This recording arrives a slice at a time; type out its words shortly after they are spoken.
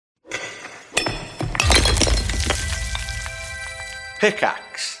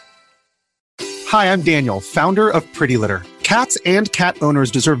Pickaxe. Hi, I'm Daniel, founder of Pretty Litter. Cats and cat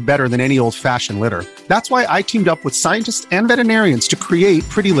owners deserve better than any old-fashioned litter. That's why I teamed up with scientists and veterinarians to create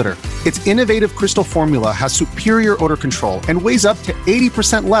Pretty Litter. Its innovative crystal formula has superior odor control and weighs up to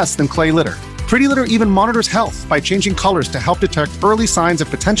 80% less than clay litter. Pretty Litter even monitors health by changing colors to help detect early signs of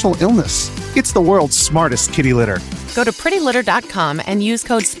potential illness. It's the world's smartest kitty litter. Go to prettylitter.com and use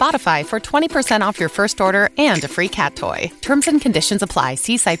code SPOTIFY for 20% off your first order and a free cat toy. Terms and conditions apply.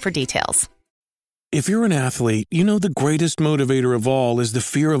 See site for details. If you're an athlete, you know the greatest motivator of all is the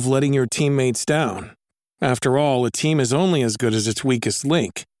fear of letting your teammates down. After all, a team is only as good as its weakest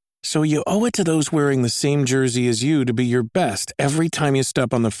link. So you owe it to those wearing the same jersey as you to be your best every time you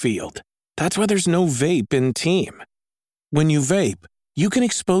step on the field. That's why there's no vape in team. When you vape, you can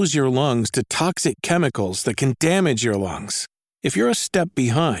expose your lungs to toxic chemicals that can damage your lungs. If you're a step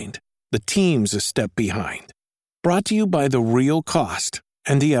behind, the team's a step behind. Brought to you by The Real Cost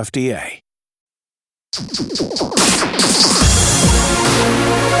and the FDA.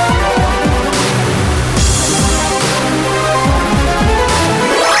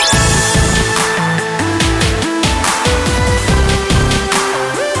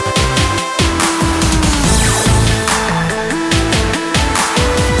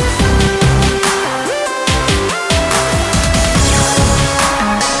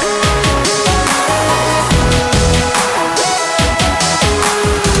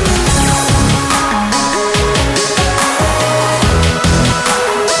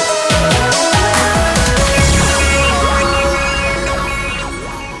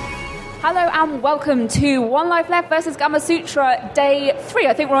 Welcome to One Life Left versus Gamasutra, day 3.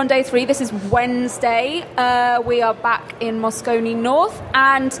 I think we're on day 3. This is Wednesday. We are back in Moscone North,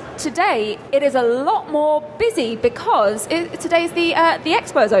 and today it is a lot more busy because today's the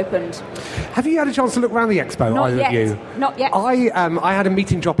expo's opened. Have you had a chance to look around the expo? Not yet. You? Not yet. I had a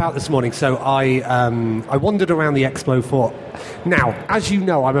meeting drop out this morning, so I wandered around the expo for. Now, as you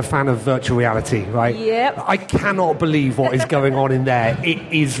know, I'm a fan of virtual reality, right? Yep. I cannot believe what is going on in there. It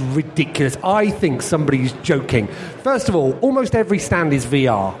is ridiculous. I think somebody's joking. First of all, almost every stand is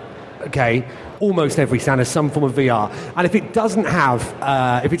VR, okay? Almost every stand has some form of VR. And if it doesn't have,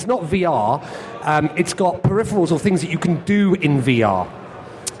 if it's not VR, it's got peripherals or things that you can do in VR.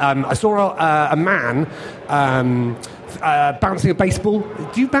 I saw a man bouncing a baseball.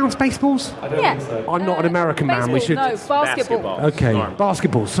 Do you bounce baseballs? I don't think so. I'm not an American man. We should. No, basketball. Okay,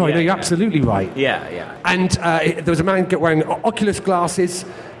 basketball. Sorry, no, you're absolutely right. Yeah. And there was a man wearing Oculus glasses,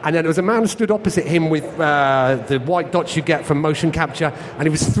 and then there was a man stood opposite him with the white dots you get from motion capture, and he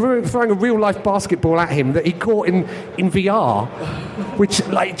was throwing a real-life basketball at him that he caught in VR, which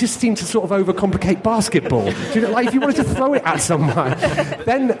just seemed to sort of overcomplicate basketball. Do you know, if you wanted to throw it at someone,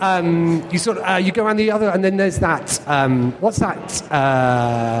 then you go around the other, and then there's that. What's that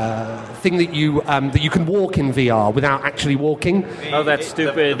thing that you can walk in VR without actually walking? Oh, that's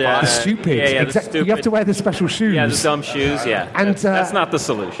stupid. Stupid. Yeah, exactly. You have to wear the special shoes. Yeah, the dumb shoes. Yeah, and that's not the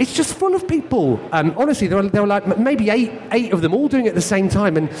solution. It's just full of people. Honestly, there were like maybe eight of them all doing it at the same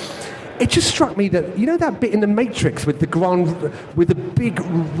time, and it just struck me that that bit in the Matrix with the big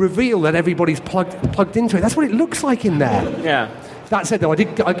reveal that everybody's plugged into it. That's what it looks like in there. Yeah. That said, though,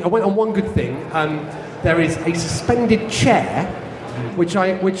 I went on one good thing. There is a suspended chair, which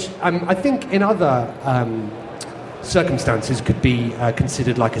I think in other circumstances could be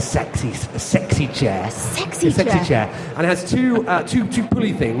considered like a sexy chair. A sexy chair. And it has two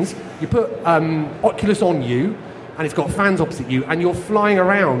pulley things. You put Oculus on you, and it's got fans opposite you, and you're flying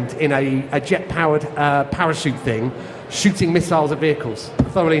around in a jet-powered parachute thing, shooting missiles at vehicles.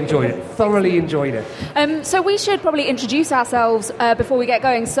 Thoroughly enjoyed it. So we should probably introduce ourselves before we get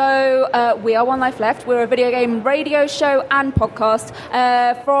going. So we are One Life Left. We're a video game radio show and podcast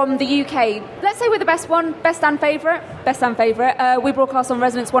from the UK. Let's say we're the best and favourite. We broadcast on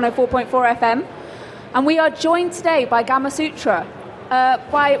Resonance 104.4 FM. And we are joined today by Gamasutra,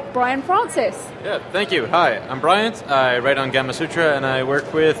 by Brian Francis. Yeah, thank you. Hi, I'm Brian. I write on Gamasutra, and I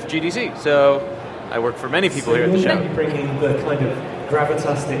work with GDC. So I work for many people here at the show. You're bringing the kind of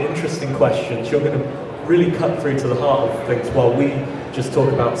gravitas, the interesting questions. You're going to really cut through to the heart of things while we just talk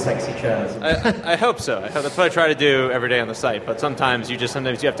about sexy chairs. I hope so. That's what I try to do every day on the site. But sometimes you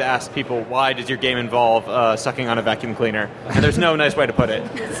have to ask people, why does your game involve sucking on a vacuum cleaner? And there's no nice way to put it.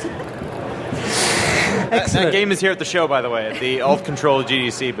 That game is here at the show, by the way, at the Alt-Control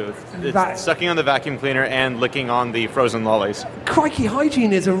GDC booth. It's sucking on the vacuum cleaner and licking on the frozen lollies. Crikey,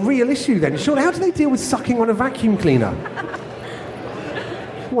 hygiene is a real issue then. Surely, how do they deal with sucking on a vacuum cleaner?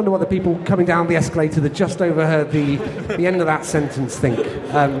 I wonder what the people coming down the escalator that just overheard the end of that sentence think.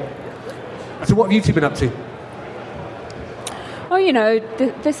 So what have you two been up to? Oh,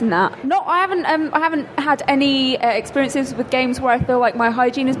 this and that. No, I haven't had any experiences with games where I feel like my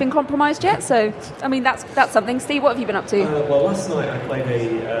hygiene has been compromised yet. So, I mean, that's something. Steve, what have you been up to? Well, last night I played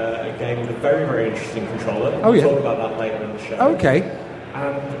a game with a very, very interesting controller. Oh, yeah. We'll talk about that later in the show. Okay.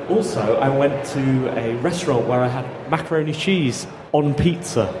 And also, I went to a restaurant where I had macaroni cheese on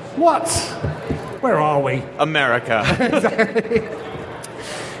pizza. What? Where are we? America.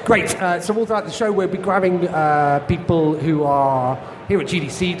 Great. So all throughout the show, we'll be grabbing people who are here at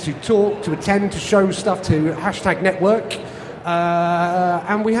GDC to talk, to attend, to show stuff, to #network.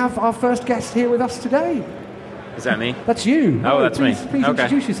 And we have our first guest here with us today. Is that me? That's you. Oh, that's me. Please Okay.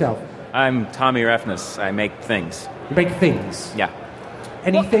 introduce yourself. I'm Tommy Refness. I make things. You make things. Yeah.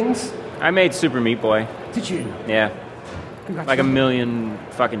 Any things? I made Super Meat Boy. Did you? Yeah. Congratulations. Like a million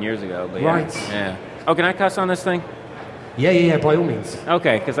fucking years ago. But yeah. Right. Yeah. Oh, can I cuss on this thing? Yeah, by all means.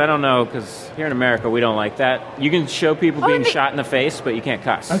 Okay, because I don't know, because here in America we don't like that. You can show people being shot in the face, but you can't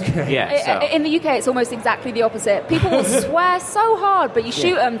cuss. Okay. Yeah, so. In the UK, it's almost exactly the opposite. People will swear so hard, but you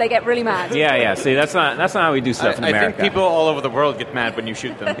shoot them, they get really mad. Yeah. See, that's not how we do stuff in I America. think people all over the world get mad when you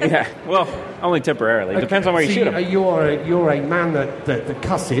shoot them. Yeah, well, only temporarily. Depends on where you shoot them. You're a man that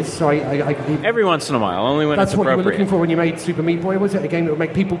cusses, so I Every once in a while, only when that's it's what you were appropriate. looking for when you made Super Meat Boy, was it? A game that would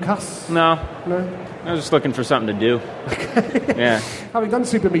make people cuss? No, No? I was just looking for something to do. Yeah. Having done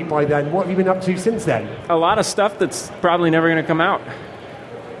Super Meat Boy then, what have you been up to since then? A lot of stuff that's probably never going to come out.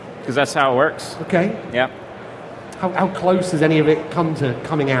 Because that's how it works. Okay. Yeah. How close has any of it come to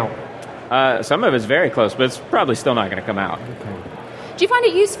coming out? Some of it's very close, but it's probably still not going to come out. Do you find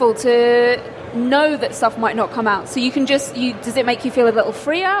it useful to know that stuff might not come out? So you can does it make you feel a little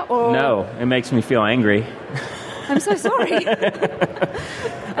freer? Or? No, it makes me feel angry. I'm so sorry.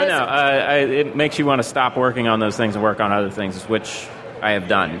 But no, it makes you want to stop working on those things and work on other things, which I have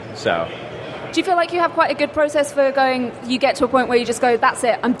done. So, Do you feel like you have quite a good process for going, you get to a point where you just go, that's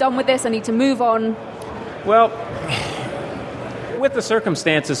it, I'm done with this, I need to move on? well, with the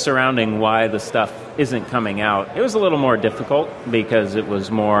circumstances surrounding why the stuff isn't coming out, it was a little more difficult because it was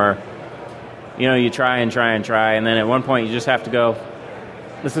more, you try, and then at one point you just have to go,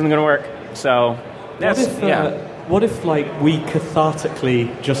 this isn't going to work. So, that's, What if we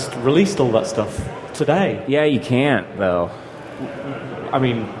cathartically just released all that stuff today? Yeah, you can't, though. I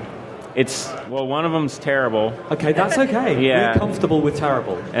mean, one of them's terrible. okay, that's okay. Yeah. We're comfortable with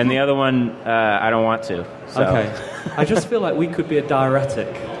terrible. And the other one, I don't want to. So. Okay. I just feel like we could be a diuretic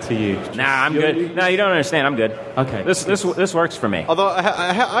to you. Nah, I'm good. No, you don't understand. I'm good. Okay. This works for me. Although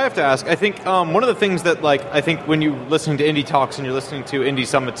I have to ask, I think one of the things that I think when you're listening to indie talks and you're listening to indie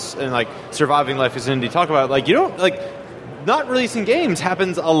summits and surviving life as indie talk about you don't not releasing games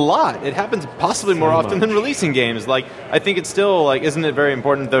happens a lot. It happens possibly more often than releasing games. I think it's still isn't it very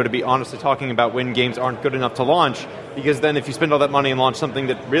important though to be honestly talking about when games aren't good enough to launch, because then if you spend all that money and launch something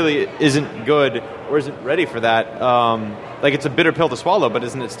that really isn't good or isn't ready for that, it's a bitter pill to swallow, but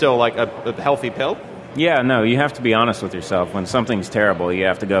isn't it still a healthy pill? Yeah, no, you have to be honest with yourself. When something's terrible, you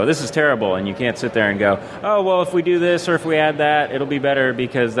have to go, this is terrible, and you can't sit there and go, oh, well, if we do this or if we add that, it'll be better,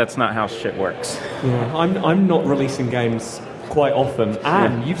 because that's not how shit works. Yeah, I'm not releasing games quite often,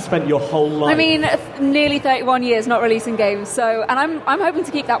 and you've spent your whole life... I mean, nearly 31 years not releasing games, so, and I'm hoping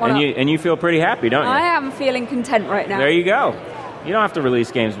to keep that one up. And you feel pretty happy, don't you? I am feeling content right now. There you go. You don't have to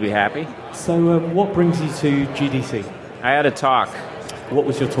release games to be happy. So what brings you to GDC? I had a talk. What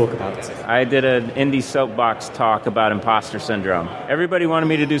was your talk about? I did an indie soapbox talk about imposter syndrome. Everybody wanted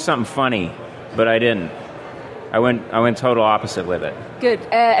me to do something funny, but I didn't. I went total opposite with it. Good.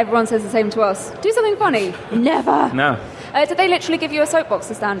 Everyone says the same to us. Do something funny. Never. No. Did they literally give you a soapbox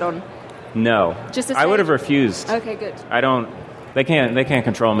to stand on? No. Just a I would have refused. Okay, good. They can't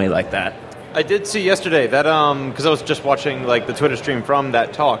control me like that. I did see yesterday that, because I was just watching the Twitter stream from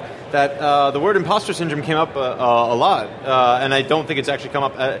that talk, that the word imposter syndrome came up a lot, and I don't think it's actually come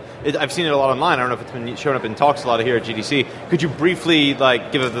up. I've seen it a lot online. I don't know if it's been showing up in talks a lot here at GDC. Could you briefly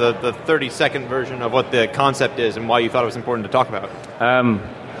give the 30-second version of what the concept is and why you thought it was important to talk about?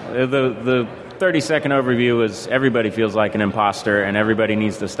 The 30-second overview is everybody feels like an imposter, and everybody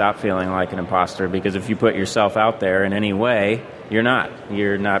needs to stop feeling like an imposter, because if you put yourself out there in any way, you're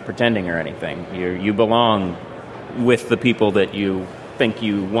not pretending or anything. You belong with the people that you think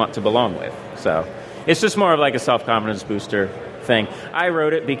you want to belong with. So it's just more of a self-confidence booster thing. I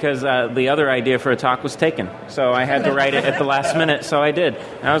wrote it because the other idea for a talk was taken, so I had to write it at the last minute, so I did.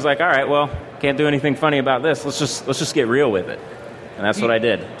 And I was like, all right, well, can't do anything funny about this. Let's just get real with it. And that's what I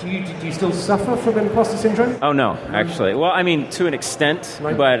did. Do you still suffer from imposter syndrome? Oh, no, actually. Well, I mean, to an extent,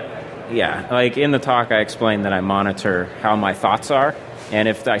 right. But yeah, in the talk I explained that I monitor how my thoughts are, And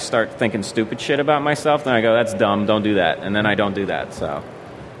if I start thinking stupid shit about myself, then I go, that's dumb, don't do that. And then I don't do that, so...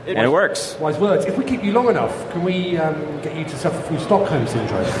 And it works. Wise words. If we keep you long enough, can we get you to suffer from Stockholm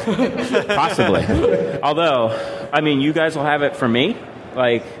Syndrome? Possibly. Although, I mean, you guys will have it for me.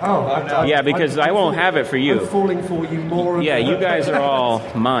 Like, because I won't have it for you. I'm falling for you more. Yeah, you guys are all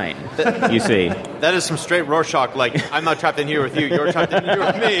mine, you see. That is some straight Rorschach, like, I'm not trapped in here with you, you're trapped in here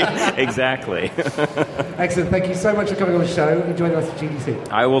with me. Exactly. Excellent. Thank you so much for coming on the show. Enjoy the rest of GDC.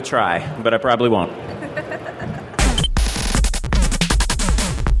 I will try, but I probably won't.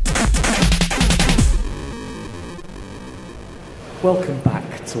 Welcome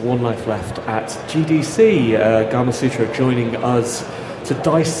back to One Life Left at GDC. Gamasutra joining us to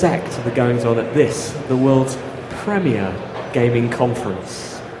dissect the goings-on at this, the world's premier gaming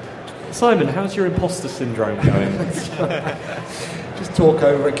conference. Simon, how's your imposter syndrome going? Just talk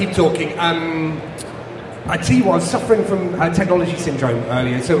over it, keep talking. I tell you what, I was suffering from technology syndrome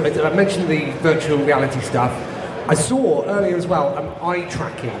earlier. So I mentioned the virtual reality stuff. I saw earlier as well eye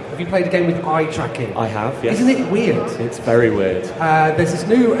tracking. Have you played a game with eye tracking? I have, yes. Isn't it weird? It's very weird. There's this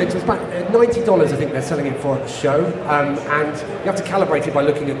new, it was about $90 I think they're selling it for at the show, and you have to calibrate it by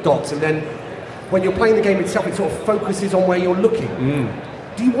looking at dots, and then when you're playing the game itself, it sort of focuses on where you're looking.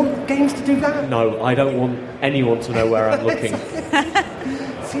 Do you want games to do that? No, I don't want anyone to know where I'm looking.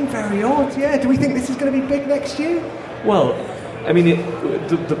 Seems very odd, yeah. Do we think this is going to be big next year? Well, I mean,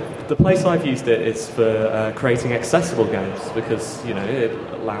 the place I've used it is for creating accessible games because, you know, it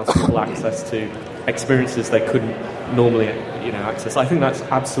allows people access to experiences they couldn't normally, you know, access. I think that's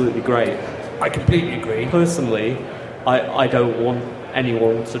absolutely great. I completely agree. Personally, I don't want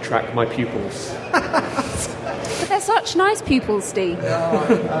anyone to track my pupils. But they're such nice pupils, Steve.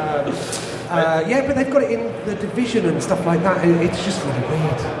 Yeah, but they've got it in the Division and stuff like that. It's just really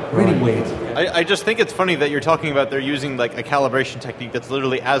weird. Really weird. I just think it's funny that you're talking about they're using like a calibration technique that's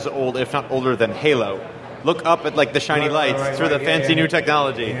literally as old, if not older, than Halo. Look up at like the shiny lights through the fancy new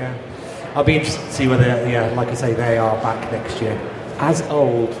technology. Yeah. I'll be interested to see whether, like I say, they are back next year. As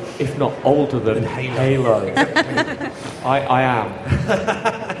old, if not older than Halo. I am.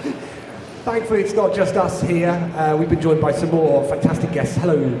 Thankfully, it's not just us here. We've been joined by some more fantastic guests.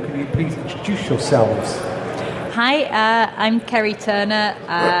 Hello, can you please introduce yourselves? Hi, I'm Kerry Turner.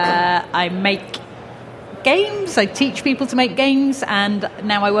 I make games. I teach people to make games, and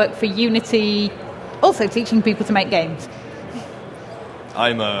now I work for Unity, also teaching people to make games.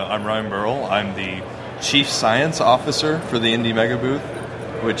 I'm Ryan Burrell. I'm the Chief Science Officer for the Indie Mega Booth,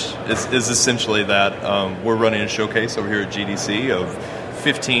 which is essentially that. We're running a showcase over here at GDC of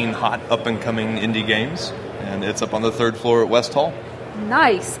 15 hot up-and-coming indie games, and it's up on the 3rd floor at West Hall.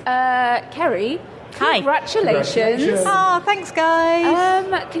 Nice. Kerry, hi. Congratulations. Oh, thanks, guys.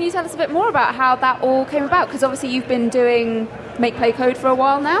 Can you tell us a bit more about how that all came about? Because obviously you've been doing Make Play Code for a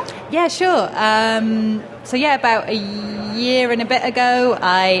while now. Yeah, sure. About a year and a bit ago,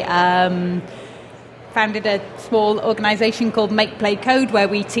 I founded a small organisation called Make Play Code, where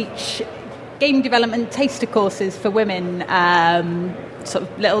we teach game development taster courses for women, sort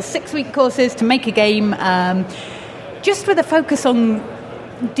of little 6-week courses to make a game, just with a focus on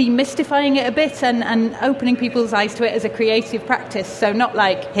demystifying it a bit and opening people's eyes to it as a creative practice. So not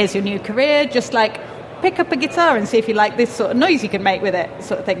like, here's your new career, just like, pick up a guitar and see if you like this sort of noise you can make with it,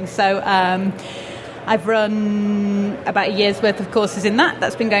 sort of thing. So I've run about a year's worth of courses in that.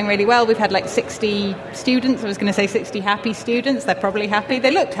 That's been going really well. We've had like 60 students. I was going to say 60 happy students. They're probably happy. They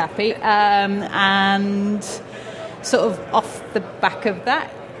looked happy. And sort of off the back of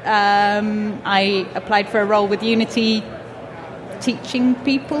that, I applied for a role with Unity, teaching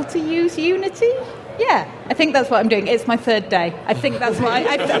people to use Unity. Yeah, I think that's what I'm doing. It's my 3rd day. I think that's what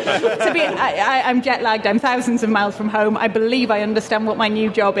I'm jet lagged. I'm thousands of miles from home. I believe I understand what my new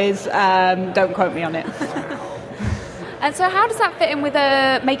job is. Don't quote me on it. And so how does that fit in with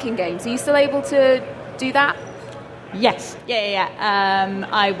making games? Are you still able to do that? Yes. Yeah.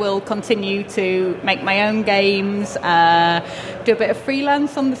 I will continue to make my own games, do a bit of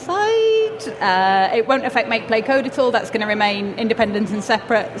freelance on the side. It won't affect Make Play Code at all. That's going to remain independent and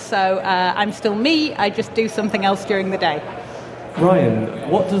separate. So I'm still me. I just do something else during the day. Ryan,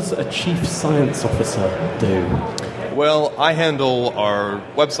 what does a Chief Science Officer do? Well, I handle our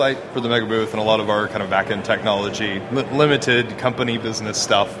website for the Mega Booth and a lot of our kind of back-end technology, limited company business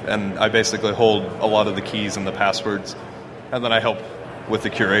stuff, and I basically hold a lot of the keys and the passwords, and then I help with the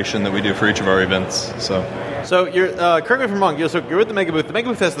curation that we do for each of our events. So you're correct me if I'm wrong. You're with the Mega Booth. The Mega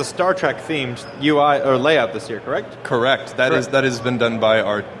Booth has the Star Trek themed UI or layout this year, correct? Correct. That has been done by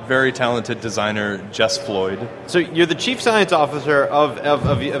our very talented designer Jess Floyd. So you're the chief science officer of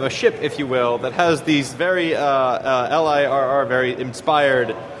a ship, if you will, that has these very LIRR, very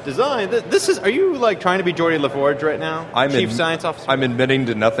inspired design. Are you like trying to be Geordie LaForge right now? Chief science officer. I'm admitting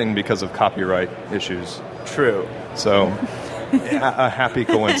to nothing because of copyright issues. True. So a happy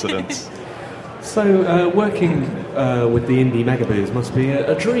coincidence. So, working with the Indie Mega Booth must be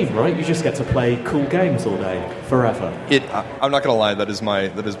a dream, right? You just get to play cool games all day, forever. I'm not going to lie, that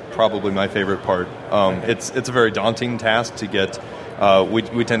is probably my favorite part. It's a very daunting task to get.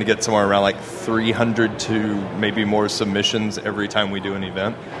 We tend to get somewhere around like 300 to maybe more submissions every time we do an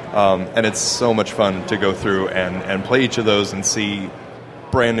event. And it's so much fun to go through and play each of those and see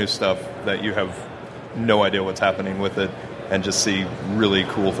brand new stuff that you have no idea what's happening with it. And just see really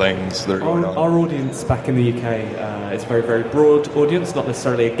cool things that are going on. Our audience back in the UK is a very, very broad audience, not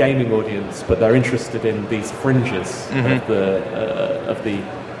necessarily a gaming audience, but they're interested in these fringes of the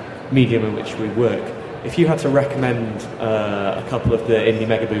medium in which we work. If you had to recommend a couple of the Indie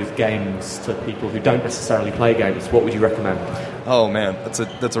Mega Booth games to people who don't necessarily play games, what would you recommend? Oh man,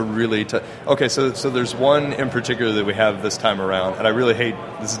 that's a really okay. So there's one in particular that we have this time around, and I really hate.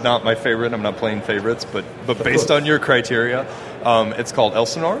 This is not my favorite. I'm not playing favorites, but based on your criteria, it's called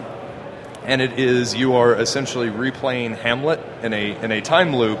Elsinore, and it is you are essentially replaying Hamlet in a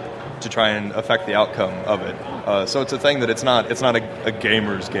time loop to try and affect the outcome of it. So it's a thing that it's not a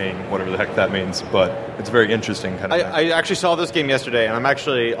gamer's game, whatever the heck that means, but it's very interesting kind of thing. I actually saw this game yesterday, and I'm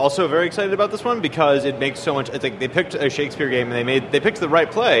actually also very excited about this one because it makes so much. It's like they picked a Shakespeare game and they picked the right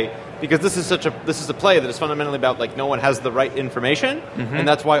play because this is a play that is fundamentally about like no one has the right information, and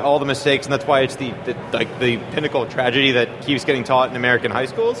that's why all the mistakes, and that's why it's the pinnacle tragedy that keeps getting taught in American high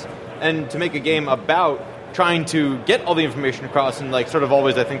schools. And to make a game about trying to get all the information across, and like sort of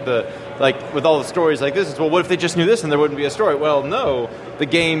always I think with all the stories like this is, well, what if they just knew this and there wouldn't be a story? Well, no, the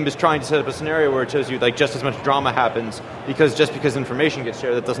game is trying to set up a scenario where it shows you like just as much drama happens because information gets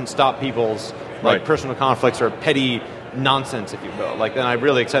shared, that doesn't stop people's like personal conflicts or petty nonsense, if you will. Like, and I'm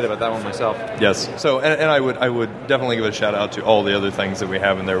really excited about that one myself. Yes. So and I would definitely give a shout out to all the other things that we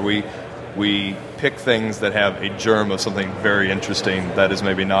have in there. We pick things that have a germ of something very interesting that is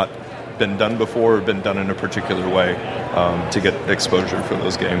maybe not been done before or been done in a particular way to get exposure for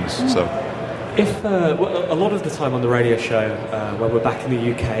those games. So, if a lot of the time on the radio show when we're back in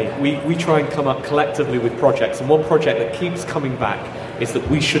the UK, we try and come up collectively with projects, and one project that keeps coming back is that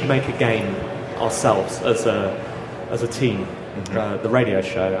we should make a game ourselves as a team. The radio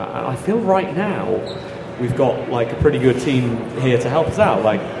show. I feel right now we've got like a pretty good team here to help us out.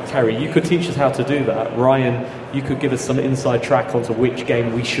 Like Terry, you could teach us how to do that. Ryan, you could give us some inside track onto which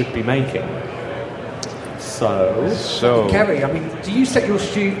game we should be making. So Kerry, I mean, do you set your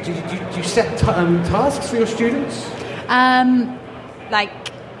do you set tasks for your students?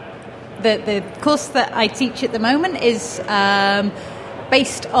 Like the course that I teach at the moment is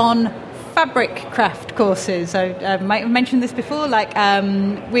based on fabric craft courses. I might have mentioned this before. Like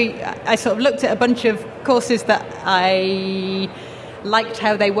I sort of looked at a bunch of courses that I liked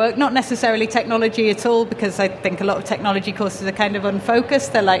how they work, not necessarily technology at all, because I think a lot of technology courses are kind of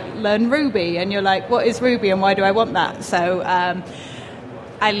unfocused. They're like, learn Ruby, and you're like, what is Ruby and why do I want that? So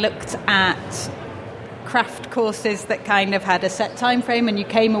I looked at craft courses that kind of had a set time frame, and you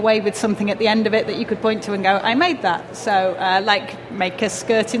came away with something at the end of it that you could point to and go, I made that. So like make a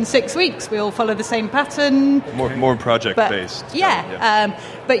skirt in 6 weeks. We all follow the same pattern. More project based. Yeah.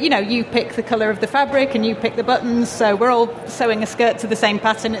 But you pick the colour of the fabric and you pick the buttons, so we're all sewing a skirt to the same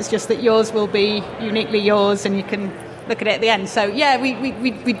pattern. It's just that yours will be uniquely yours and you can look at it at the end. So yeah,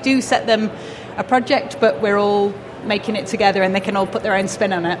 we do set them a project, but we're all making it together and they can all put their own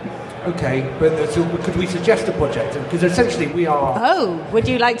spin on it. Okay, but so could we suggest a project? Because essentially we are... Oh, would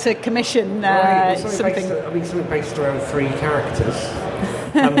you like to commission something? Something based around 3 characters.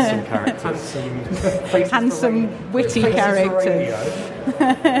 Handsome characters. Handsome, witty characters.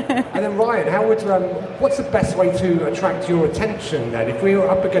 And then Ryan, how would what's the best way to attract your attention then? If we were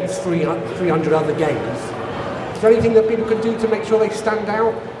up against 300 other games, is there anything that people can do to make sure they stand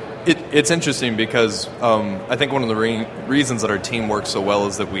out? It's interesting because I think one of the reasons that our team works so well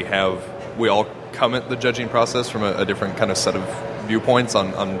is that we all come at the judging process from a different kind of set of viewpoints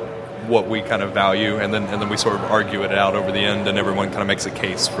on what we kind of value, and then we sort of argue it out over the end, and everyone kind of makes a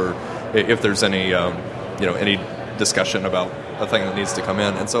case for if there's any any discussion about a thing that needs to come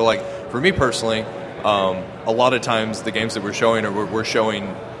in. And so, like for me personally, a lot of times the games that we're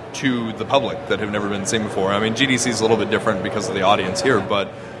showing to the public that have never been seen before. I mean, GDC is a little bit different because of the audience here,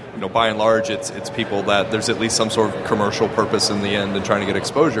 but by and large, it's people that there's at least some sort of commercial purpose in the end in trying to get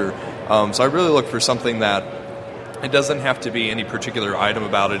exposure. So I really look for something that it doesn't have to be any particular item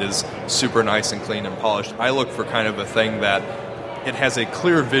about it is super nice and clean and polished. I look for kind of a thing that it has a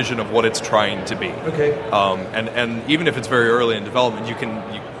clear vision of what it's trying to be. Okay. And even if it's very early in development,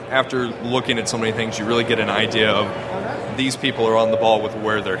 after looking at so many things, you really get an idea of these people are on the ball with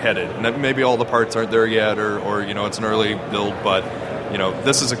where they're headed. And maybe all the parts aren't there yet, or it's an early build, but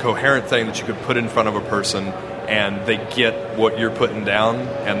this is a coherent thing that you could put in front of a person, and they get what you're putting down,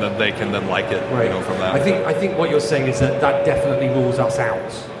 and then they can then like it, from that. I think what you're saying is that definitely rules us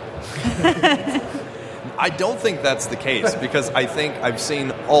out. I don't think that's the case, because I think I've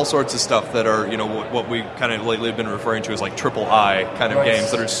seen all sorts of stuff that are, what we kind of lately have been referring to as like triple I kind of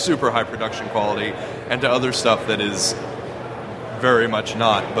games that are super high production quality, and to other stuff that is very much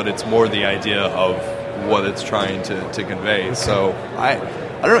not, but it's more the idea of what it's trying to convey. Okay. So I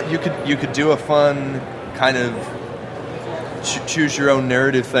don't know. You could do a fun kind of choose your own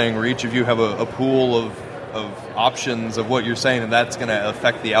narrative thing, where each of you have a pool of options of what you're saying, and that's going to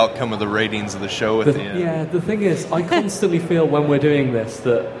affect the outcome of the ratings of the show at the end. Yeah, the thing is, I constantly feel when we're doing this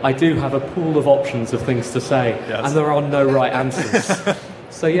that I do have a pool of options of things to say, and there are no right answers.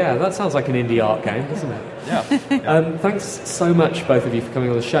 So yeah, that sounds like an indie art game, doesn't it? Yeah. Thanks so much, both of you, for coming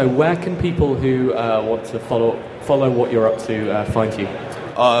on the show. Where can people who want to follow what you're up to find you?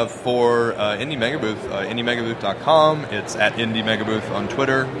 For Indie Megabooth, indiemegabooth.com. It's at Indie Megabooth on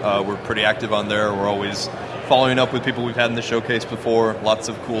Twitter. We're pretty active on there. We're always following up with people we've had in the showcase before. Lots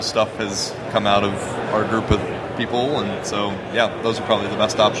of cool stuff has come out of our group of people, and so, yeah, those are probably the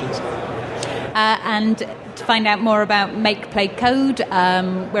best options. And to find out more about Make Play Code,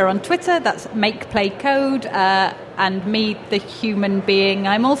 we're on Twitter. That's Make Play Code. And me, the human being,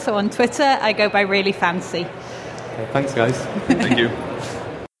 I'm also on Twitter. I go by Really Fancy. Okay, thanks, guys. Thank you.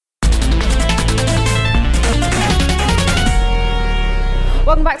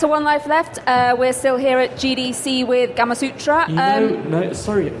 Welcome back to One Life Left. We're still here at GDC with Gamasutra.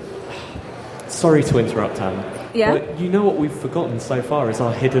 Sorry to interrupt, Anne. Yeah? But you know what we've forgotten so far is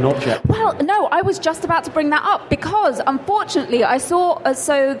our hidden object. Well, no, I was just about to bring that up because, unfortunately, I saw...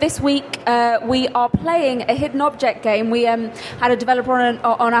 so this week, we are playing a hidden object game. We had a developer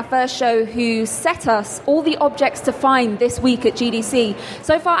on our first show who set us all the objects to find this week at GDC.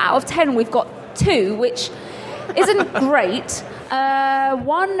 So far, out of 10, we've got 2, which isn't great.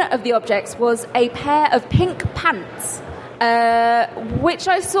 One of the objects was a pair of pink pants, which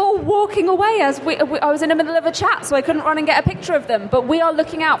I saw walking away as I was in the middle of a chat, so I couldn't run and get a picture of them. But we are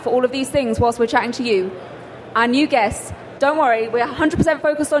looking out for all of these things whilst we're chatting to you. And you guess, don't worry, we're 100%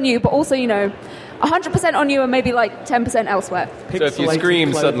 focused on you, but also, 100% on you and maybe like 10% elsewhere. So if you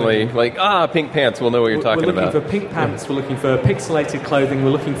scream suddenly, like, pink pants, we'll know what you're talking about. We're looking for pink pants, we're looking for pixelated clothing,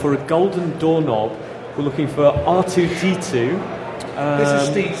 we're looking for a golden doorknob, we're looking for R2-D2. This is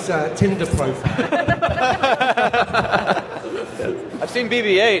Steve's Tinder profile. I've seen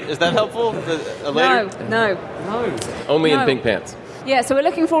BB-8. Is that helpful? No. Only in pink pants. Yeah, so we're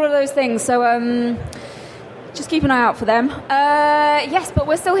looking for all of those things. So just keep an eye out for them. Yes, but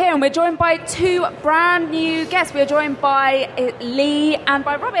we're still here, and we're joined by 2 brand new guests. We're joined by Lee and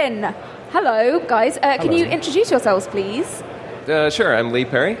by Robin. Hello, guys. Can you introduce yourselves, please? Sure, I'm Lee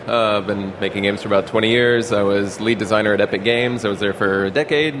Perry. I've been making games for about 20 years. I was lead designer at Epic Games. I was there for a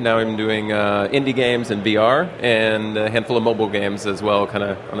decade. Now I'm doing indie games and VR and a handful of mobile games as well, kind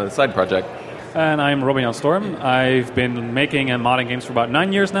of on a side project. And I'm Robin Jan Storm. I've been making and modding games for about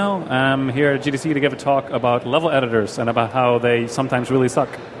 9 years now. I'm here at GDC to give a talk about level editors and about how they sometimes really suck.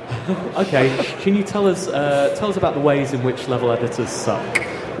 Okay, can you tell us about the ways in which level editors suck?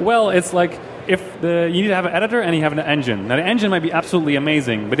 Well, it's like... you need to have an editor and you have an engine. Now, the engine might be absolutely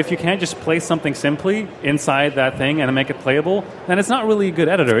amazing, but if you can't just place something simply inside that thing and make it playable, then it's not really a good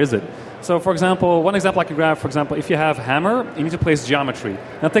editor, is it? So, for example, one example I could grab, if you have Hammer, you need to place geometry.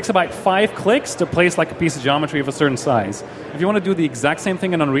 Now, it takes about 5 clicks to place like a piece of geometry of a certain size. If you want to do the exact same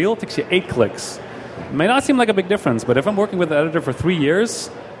thing in Unreal, it takes you 8 clicks. It may not seem like a big difference, but if I'm working with an editor for 3 years...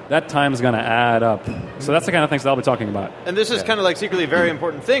 that time is going to add up. So that's the kind of things that I'll be talking about. And this is kind of like secretly a very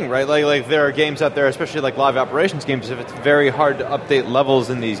important thing, right? Like there are games out there, especially like live operations games, if it's very hard to update levels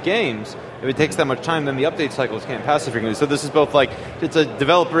in these games, if it takes that much time, then the update cycles can't pass so frequently. So this is both like, it's a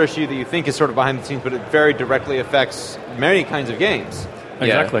developer issue that you think is sort of behind the scenes, but it very directly affects many kinds of games.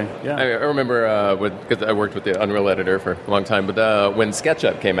 Exactly, yeah. I remember, because I worked with the Unreal editor for a long time, but when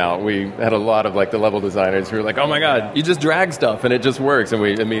SketchUp came out, we had a lot of like the level designers who were like, oh my god, you just drag stuff and it just works. And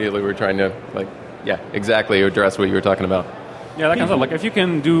we immediately were trying to, exactly address what you were talking about. Yeah, that kind of stuff. Like if you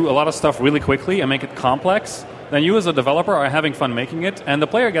can do a lot of stuff really quickly and make it complex, then you as a developer are having fun making it, and the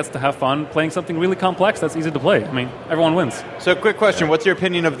player gets to have fun playing something really complex that's easy to play. I mean, everyone wins. So, quick question: what's your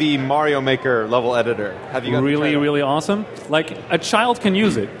opinion of the Mario Maker level editor? Have you really, really awesome? Like a child can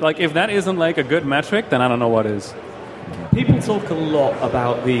use it. Like if that isn't like a good metric, then I don't know what is. People talk a lot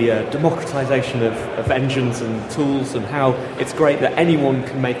about the democratization of engines and tools and how it's great that anyone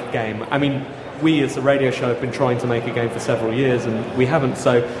can make a game. I mean, we as a radio show have been trying to make a game for several years and we haven't.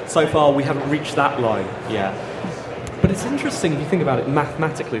 So far we haven't reached that line yet. But it's interesting if you think about it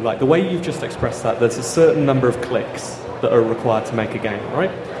mathematically, like the way you've just expressed that, there's a certain number of clicks that are required to make a game,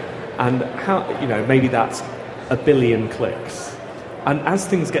 right? And how, maybe that's 1 billion clicks. And as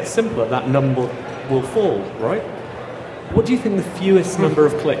things get simpler, that number will fall, right? What do you think the fewest number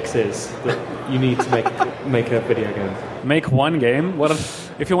of clicks is that you need to make a video game? Make one game?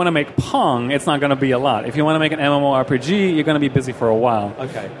 If you want to make Pong, it's not going to be a lot. If you want to make an MMORPG, you're going to be busy for a while.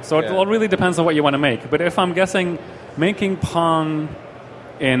 Okay. So it all really depends on what you want to make. But if I'm guessing, making Pong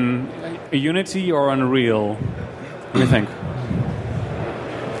in Unity or Unreal, let me think.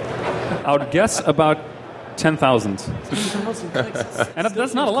 I would guess about 10,000. 10,000 clicks. And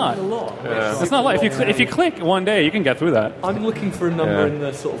that's not a lot. Yeah. That's not a lot. If you click one day, you can get through that. I'm looking for a number in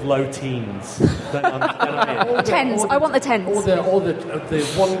the sort of low teens. Then I'm in. Tens. I want the tens. Or the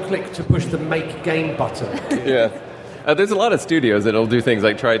one click to push the make game button. Yeah. There's a lot of studios that'll do things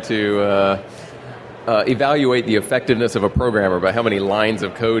like try to evaluate the effectiveness of a programmer by how many lines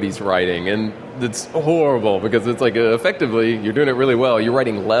of code he's writing. And it's horrible because it's like effectively you're doing it really well. You're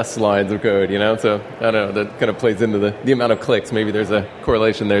writing less lines of code, So I don't know, that kind of plays into the amount of clicks. Maybe there's a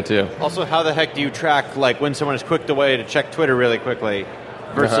correlation there too. Also, how the heck do you track like when someone is clicked away to check Twitter really quickly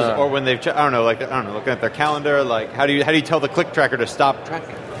versus or when they've looking at their calendar, like how do you tell the click tracker to stop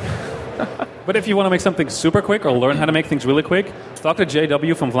tracking? But if you want to make something super quick or learn how to make things really quick, talk to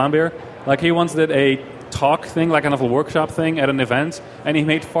JW from Vlambeer. Like he once did a talk thing, like kind of a workshop thing at an event, and he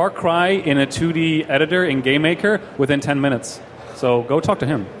made Far Cry in a 2D editor in GameMaker within 10 minutes. So go talk to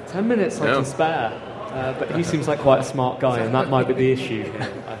him. 10 minutes I can spare. But he seems like quite a smart guy, and that might be the issue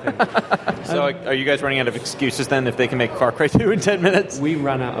here, I think. So are you guys running out of excuses then if they can make Far Cry 2 in 10 minutes? We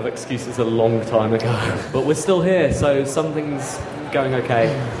ran out of excuses a long time ago. But we're still here, so something's going okay.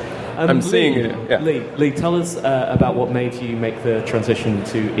 I'm seeing it. Yeah. Lee, tell us about what made you make the transition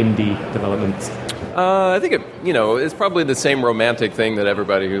to indie development. I think it's probably the same romantic thing that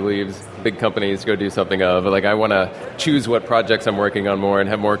everybody who leaves big companies go do something of. Like I want to choose what projects I'm working on more and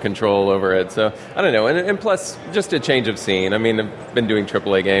have more control over it. So I don't know, and plus just a change of scene. I mean, I've been doing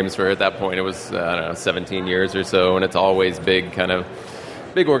AAA games for at that point it was 17 years or so, and it's always big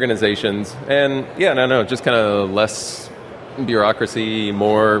organizations. And just kind of less bureaucracy,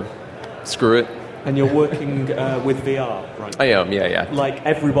 more screw it. And you're working with VR, right? I am, yeah. Like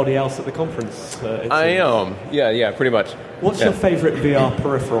everybody else at the conference. I am, yeah, pretty much. What's your favorite VR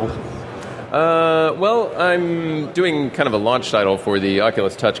peripheral? Well, I'm doing kind of a launch title for the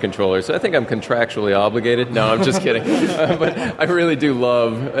Oculus Touch controller, so I think I'm contractually obligated. No, I'm just kidding. But I really do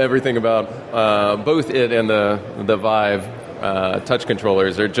love everything about both it and the Vive touch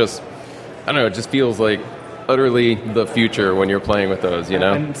controllers. Are just, I don't know, it just feels like utterly the future when you're playing with those,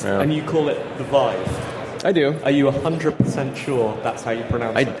 And you call it the Vive? I do. Are you 100% sure that's how you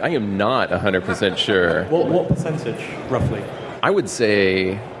pronounce it? I am not 100% sure. What percentage, roughly? I would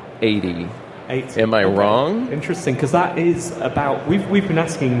say 80. 80. Am I wrong? Interesting, because that is about... We've been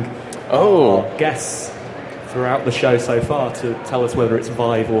asking guests throughout the show so far to tell us whether it's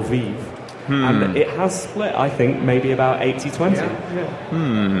Vive or Vive. And it has split, I think, maybe about 80-20.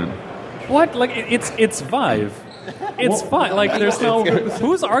 Yeah. What? Like it's Vive. It's fine. Like there's no.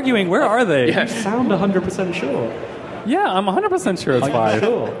 Who's arguing? Where are they? You sound 100% sure. Yeah, I'm 100% sure it's Vive.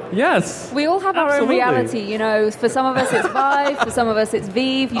 Sure? Yes. We all have our own reality, For some of us it's Vive, for some of us it's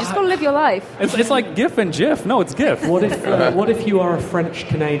Vive. You just got to live your life. It's like GIF and GIF. No, it's GIF. What if you are a French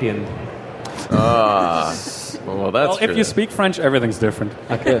Canadian? Well, that's if you speak French, everything's different.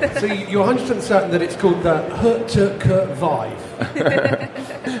 Okay. So you're 100% certain that it's called the Vive?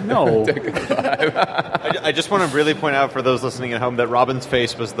 No. I just want to really point out for those listening at home that Robin's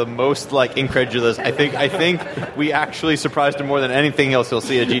face was the most incredulous. I think we actually surprised him more than anything else he'll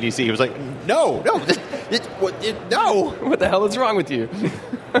see at GDC. He was like, no, no. What the hell is wrong with you?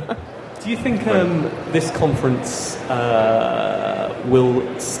 Do you think this conference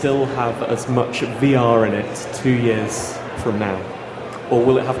will still have as much VR in it 2 years from now? Or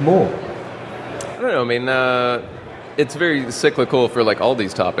will it have more? I don't know. I mean, it's very cyclical for all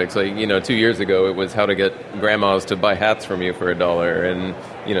these topics. 2 years ago it was how to get grandmas to buy hats from you for $1. And,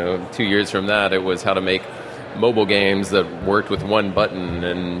 2 years from that it was how to make mobile games that worked with one button,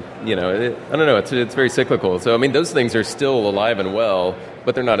 and I don't know. It's very cyclical. So I mean, those things are still alive and well,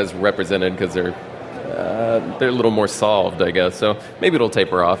 but they're not as represented because they're a little more solved, I guess. So maybe it'll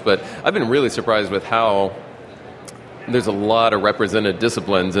taper off. But I've been really surprised with how there's a lot of represented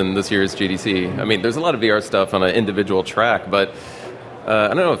disciplines in this year's GDC. I mean, there's a lot of VR stuff on an individual track, but I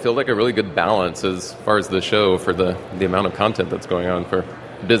don't know. It feels like a really good balance as far as the show for the amount of content that's going on for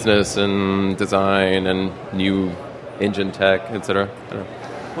business and design and new engine tech, etc.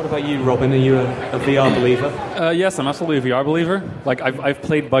 What about you, Robin? Are you a VR believer? Yes, I'm absolutely a VR believer. Like I've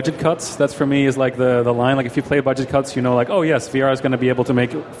played budget cuts. That's for me is like the line. Like if you play budget cuts, like, oh yes, VR is going to be able to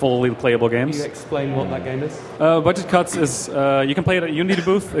make fully playable games. Can you explain what that game is? Budget cuts is you can play it at Unity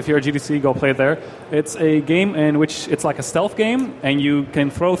booth. If you're at GDC, go play it there. It's a game in which it's like a stealth game, and you can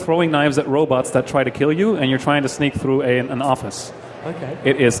throw throwing knives at robots that try to kill you, and you're trying to sneak through an office. Okay.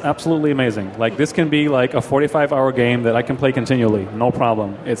 It is absolutely amazing. Like this can be like a 45-hour game that I can play continually, no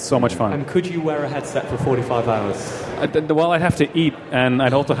problem. It's so much fun. And could you wear a headset for 45 hours? Well, I'd have to eat, and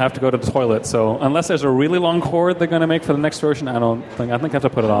I'd also have to go to the toilet. So unless there's a really long cord they're going to make for the next version, I think I have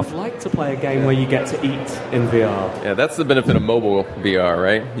to put it off. I'd like to play a game where you get to eat in VR. Yeah, that's the benefit of mobile VR,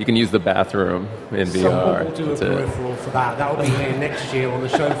 right? You can use the bathroom in VR. Someone will do a peripheral for that. That will be here next year on the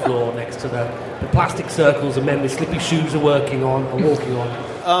show floor next to the plastic circles and men with slippy shoes are walking on.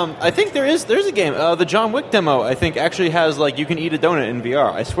 I think there's a game. The John Wick demo, I think, actually has, you can eat a donut in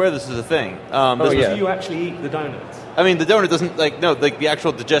VR. I swear this is a thing. So you actually eat the donuts? I mean, the donut doesn't, the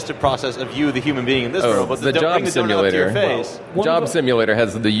actual digestive process of you, the human being in this world, but the job simulator. Up to your face. Job simulator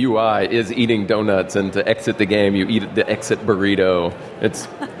has the UI is eating donuts, and to exit the game, you eat the exit burrito. It's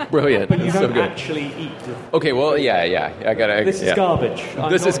brilliant. But you it's don't so good. actually eat. Okay, well, yeah. This is garbage.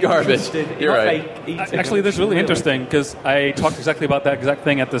 This is garbage. You're right. Actually, this is really interesting because I talked exactly about that exact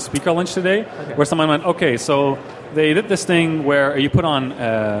thing at the speaker lunch today, where someone went, okay, so they did this thing where you put on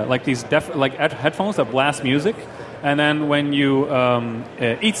these headphones that blast music. And then when you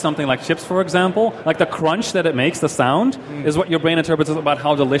eat something like chips, for example, like the crunch that it makes, the sound, is what your brain interprets about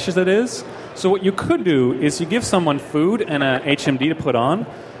how delicious it is. So what you could do is you give someone food and a HMD to put on,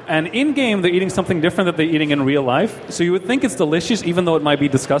 and in-game they're eating something different that they're eating in real life. So you would think it's delicious even though it might be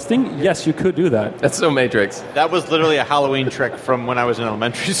disgusting. Yes, you could do that. That's so Matrix. That was literally a Halloween trick from when I was in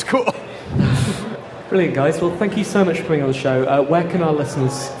elementary school. Brilliant, guys. Well, thank you so much for coming on the show. Where can our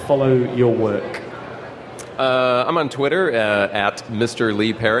listeners follow your work? I'm on Twitter at Mr.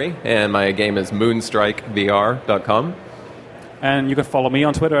 Lee Perry, and my game is moonstrikevr.com. And you can follow me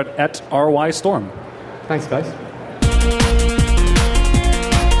on Twitter at RYStorm. Thanks, guys.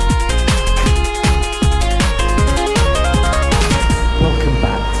 Welcome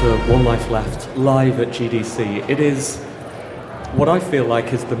back to One Life Left, live at GDC. It is what I feel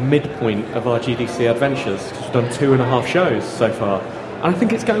like is the midpoint of our GDC adventures. We've done 2.5 shows so far, and I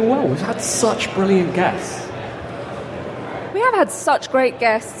think it's going well. We've had such brilliant guests. We have had such great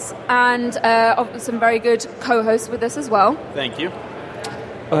guests and some very good co-hosts with us as well. Thank you.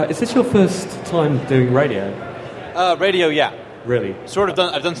 Is this your first time doing radio? Radio, yeah. Really? Sort of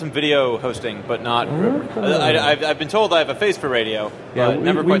done. I've done some video hosting, but not. I've been told I have a face for radio. Yeah,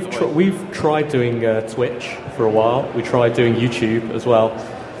 never quite. We've tried doing Twitch for a while. We tried doing YouTube as well.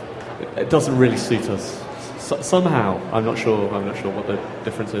 It doesn't really suit us. Somehow, I'm not sure what the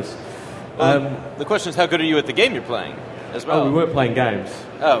difference is. The question is, how good are you at the game you're playing? As well. Oh, we weren't playing games.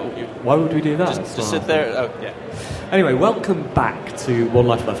 Oh, why would we do that? Just sit there. Oh, yeah. Anyway, welcome back to One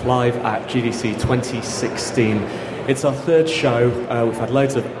Life Left live at GDC 2016. It's our third show. We've had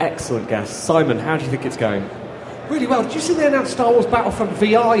loads of excellent guests. Simon, how do you think it's going? Really well. Did you see they announced Star Wars Battlefront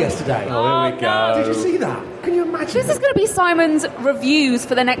VR yesterday? Oh, there we go. Did you see that? Can you imagine? This is going to be Simon's reviews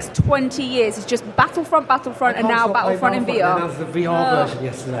for the next 20 years. It's just Battlefront, and now Battlefront in VR. They announced the VR version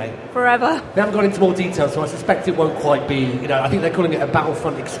yesterday. Forever. They haven't gone into more detail, so I suspect it won't quite be, I think they're calling it a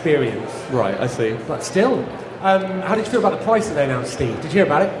Battlefront experience. Right, I see. But still, how did you feel about the price that they announced, Steve? Did you hear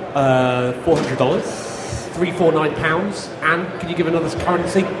about it? $400. £349, and can you give another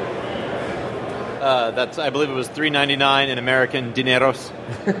currency? I believe it was $3.99 in American dineros.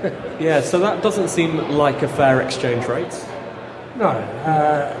 Yeah, so that doesn't seem like a fair exchange rate. No,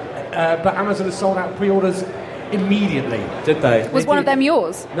 but Amazon has sold out pre-orders immediately. Did they? Was one of them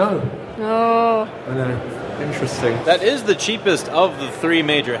yours? No. Oh. I know. Interesting. That is the cheapest of the 3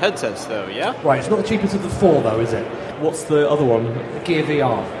 major headsets, though, yeah? Right, it's not the cheapest of the 4, though, is it? What's the other one? The Gear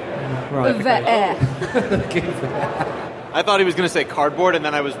VR. Right. I thought he was going to say cardboard, and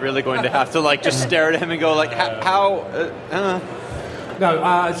then I was really going to have to just stare at him and go how?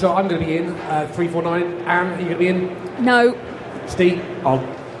 No, so I'm going to be in 349. Anne, are you going to be in? No. Steve? I'll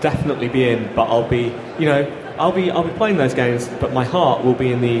definitely be in, but I'll be, I'll be playing those games, but my heart will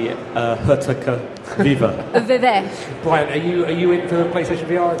be in the Hertaka Viva. Vive. Brian, are you in for PlayStation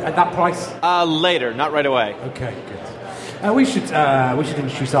VR at that price? Later, not right away. Okay, good. We should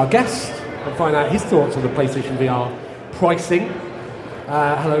introduce our guest and find out his thoughts on the PlayStation VR pricing.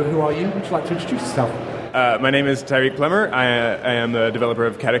 Hello, who are you? Would you like to introduce yourself? My name is Tyreek Plemmer. I am the developer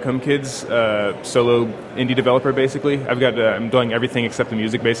of Catacomb Kids, solo indie developer, basically. I'm doing everything except the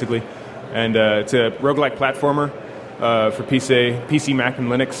music, basically. And it's a roguelike platformer for PC, Mac, and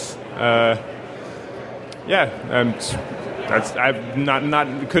Linux. I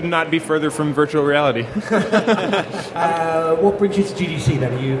could not be further from virtual reality. What brings you to GDC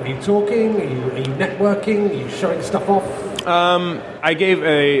then? Are you talking? Are you networking? Are you showing stuff off? I gave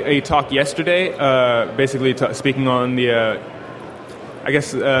a talk yesterday, basically speaking on the.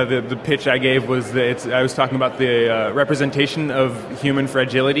 The pitch I gave was that I was talking about the representation of human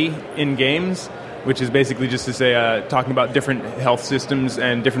fragility in games, which is basically just to say talking about different health systems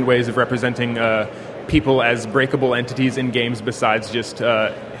and different ways of representing people as breakable entities in games besides just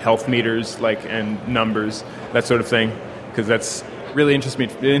health meters and numbers, that sort of thing, because that's really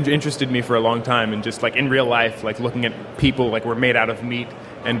interested me for a long time, and just in real life, looking at people we're made out of meat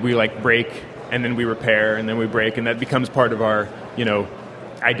and we break and then we repair and then we break, and that becomes part of our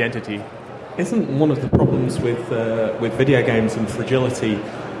identity. Isn't one of the problems with video games and fragility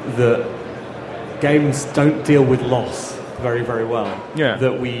that games don't deal with loss very, very well? Yeah.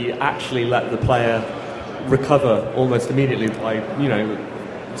 That we actually let the player recover almost immediately by,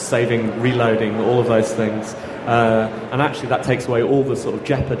 saving, reloading, all of those things. And actually that takes away all the sort of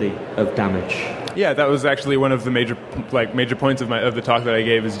jeopardy of damage. Yeah, that was actually one of the major points of the talk that I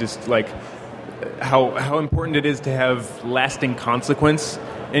gave, is just how important it is to have lasting consequence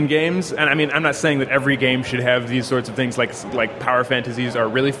in games. And I mean, I'm not saying that every game should have these sorts of things, like power fantasies are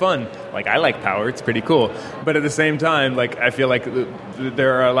really fun. I like power, it's pretty cool. But at the same time, I feel like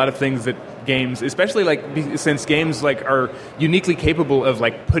there are a lot of things that games, especially since games are uniquely capable of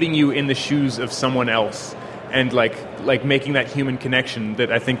putting you in the shoes of someone else and making that human connection,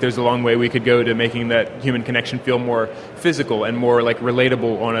 that I think there's a long way we could go to making that human connection feel more physical and more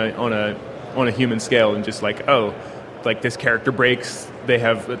relatable on a human scale, and just this character breaks, they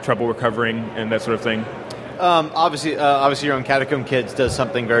have trouble recovering, and that sort of thing. Obviously, your own Catacomb Kids does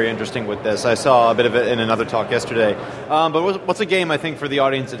something very interesting with this. I saw a bit of it in another talk yesterday. But what's a game, I think, for the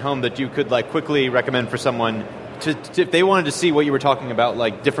audience at home that you could quickly recommend for someone to if they wanted to see what you were talking about,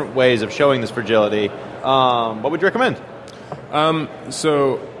 different ways of showing this fragility? What would you recommend? Am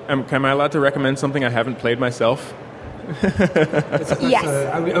I allowed to recommend something I haven't played myself? Yes.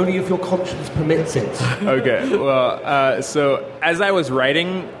 Only if your conscience permits it. Okay. Well, so as I was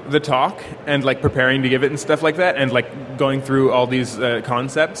writing the talk and preparing to give it and stuff like that, and going through all these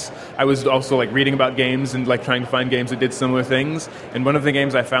concepts, I was also reading about games and trying to find games that did similar things. And one of the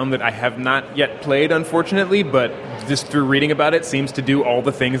games I found that I have not yet played, unfortunately, but just through reading about it, seems to do all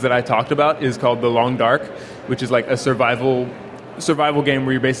the things that I talked about, is called The Long Dark, which is a survival game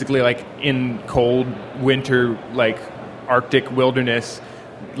where you're basically in cold winter Arctic wilderness,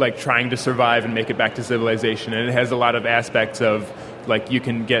 trying to survive and make it back to civilization. And it has a lot of aspects of you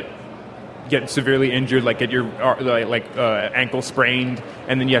can get severely injured, get your ankle sprained,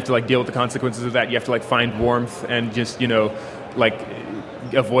 and then you have to deal with the consequences of that. You have to find warmth and just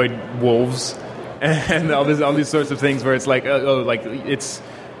avoid wolves and all these sorts of things where it's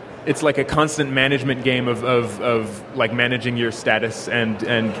it's like a constant management game of managing your status and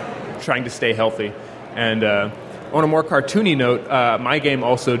trying to stay healthy. And on a more cartoony note, my game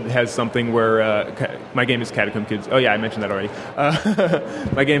also has something where my game is Catacomb Kids. Oh yeah, I mentioned that already.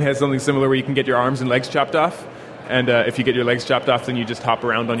 My game has something similar where you can get your arms and legs chopped off, and if you get your legs chopped off, then you just hop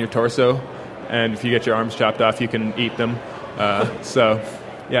around on your torso, and if you get your arms chopped off, you can eat them.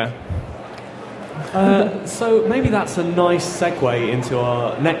 Yeah. So maybe that's a nice segue into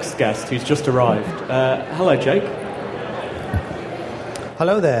our next guest who's just arrived. Hello, Jake.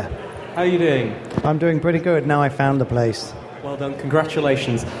 Hello there. How are you doing? I'm doing pretty good. Now I found the place. Well done.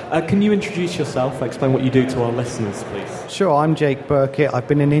 Congratulations. Can you introduce yourself? Explain what you do to our listeners, please. Sure. I'm Jake Burkett. I've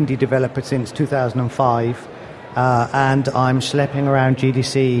been an indie developer since 2005, and I'm schlepping around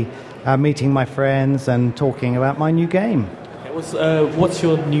GDC, meeting my friends and talking about my new game. What's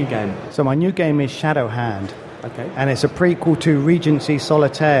your new game? So my new game is Shadowhand. Okay. And it's a prequel to Regency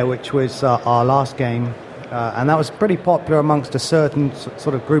Solitaire, which was our last game. And that was pretty popular amongst a certain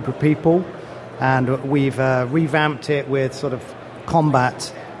sort of group of people. And we've revamped it with sort of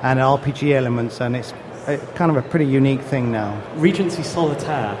combat and RPG elements, and it's kind of a pretty unique thing now. Regency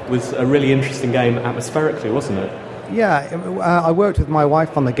Solitaire was a really interesting game atmospherically, wasn't it? I worked with my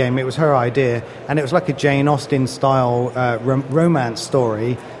wife on the game. It was her idea, and it was like a Jane Austen-style romance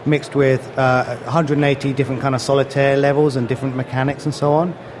story mixed with 180 different kind of solitaire levels and different mechanics and so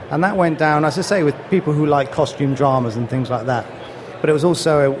on. And that went down, as I say, with people who like costume dramas and things like that. But it was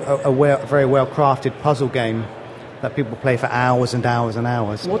also a very well-crafted puzzle game that people play for hours and hours and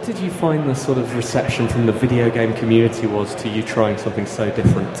hours. What did you find the sort of reception from the video game community was to you trying something so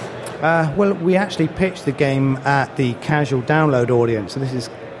different? Well, we actually pitched the game at the casual download audience. So this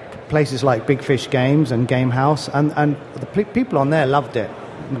is places like Big Fish Games and Game House, and the people on there loved it,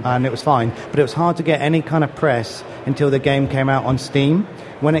 and it was fine. But it was hard to get any kind of press until the game came out on Steam.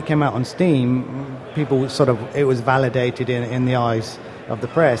 When it came out on Steam, people it was validated in the eyes of the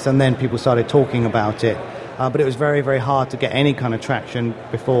press, and then people started talking about it. But it was very, very hard to get any kind of traction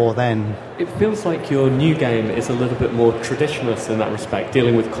before then. It feels like your new game is a little bit more traditionalist in that respect,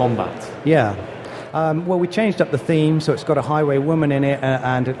 dealing with combat. Yeah. Well, we changed up the theme, so it's got a highwaywoman in it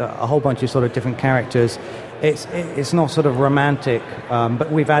and a whole bunch of sort of different characters. It's not sort of romantic,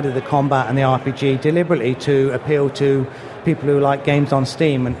 but we've added the combat and the RPG deliberately to appeal to people who like games on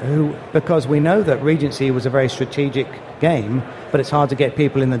Steam, and because we know that Regency was a very strategic game, but it's hard to get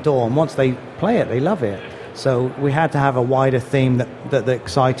people in the door, and once they play it, they love it. So we had to have a wider theme that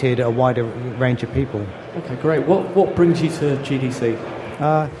excited a wider range of people. Okay, great. What brings you to GDC?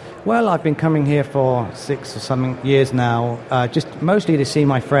 Well, I've been coming here for 6 or something years now, just mostly to see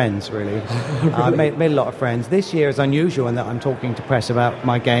my friends, really. I've made a lot of friends. This year is unusual in that I'm talking to press about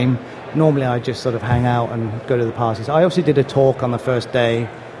my game. Normally I just sort of hang out and go to the parties. I also did a talk on the first day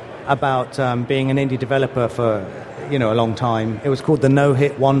about being an indie developer for a long time. It was called the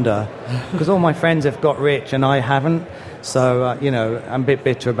No-Hit Wonder, because all my friends have got rich and I haven't. So, I'm a bit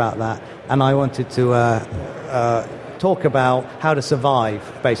bitter about that. And I wanted to talk about how to survive,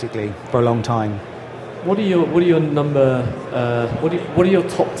 basically, for a long time. What are your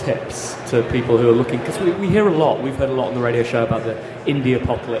top tips to people who are looking? Because we hear a lot. We've heard a lot on the radio show about the indie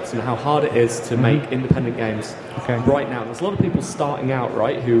apocalypse and how hard it is to make independent games right now. There's a lot of people starting out,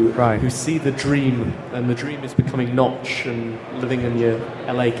 who see the dream, and the dream is becoming Notch and living in your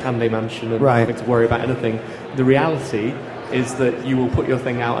LA Candy mansion and not having to worry about anything. The reality is that you will put your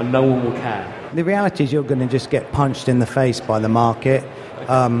thing out and no one will care. The reality is you're going to just get punched in the face by the market.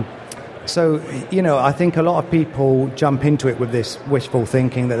 So, I think a lot of people jump into it with this wishful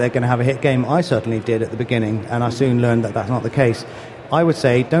thinking that they're going to have a hit game. I certainly did at the beginning, and I soon learned that that's not the case. I would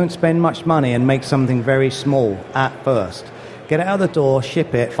say don't spend much money and make something very small at first. Get it out the door,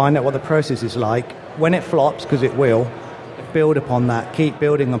 ship it, find out what the process is like. When it flops, because it will, build upon that, keep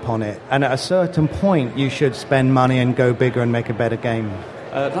building upon it. And at a certain point, you should spend money and go bigger and make a better game.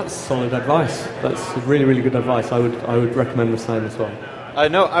 That's solid advice. That's really, really good advice. I would recommend the same as well.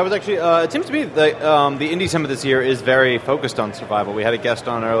 No, I was actually... it seems to me that the Indie Summit this year is very focused on survival. We had a guest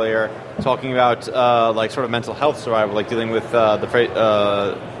on earlier talking about sort of mental health survival, like dealing with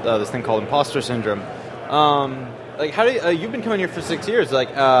this thing called imposter syndrome. How do you've been coming here for 6 years?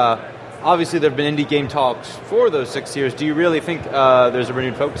 Obviously, there have been indie game talks for those 6 years. Do you really think there's a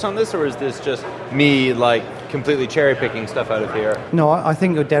renewed focus on this, or is this just me, completely cherry-picking stuff out of here? No, I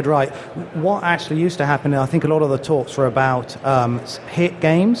think you're dead right. What actually used to happen, I think a lot of the talks were about hit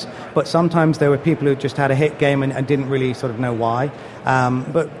games, but sometimes there were people who just had a hit game and didn't really sort of know why.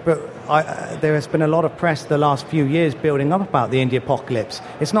 But there has been a lot of press the last few years building up about the indie apocalypse.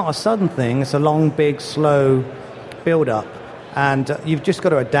 It's not a sudden thing. It's a long, big, slow build-up. And you've just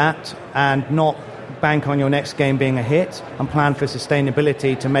got to adapt and not bank on your next game being a hit and plan for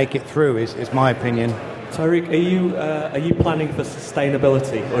sustainability to make it through, is my opinion. Tyreek, are you planning for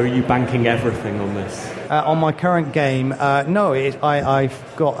sustainability, or are you banking everything on this? On my current game, no.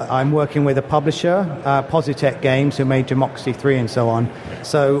 I'm working with a publisher, Positech Games, who made Democracy 3 and so on.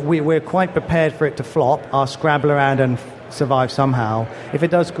 So we're quite prepared for it to flop. I'll scrabble around and survive somehow. If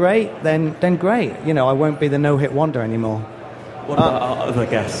it does great, then great. I won't be the no-hit wonder anymore. What about our other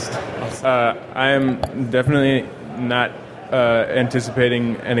guest? I'm definitely not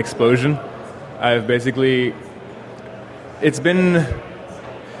anticipating an explosion. I've basically... It's been...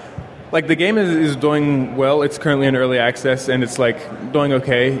 the game is doing well. It's currently in early access, and it's, doing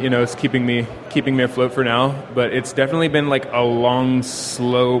okay. It's keeping me afloat for now. But it's definitely been, a long,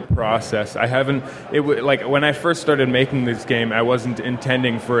 slow process. I haven't... when I first started making this game, I wasn't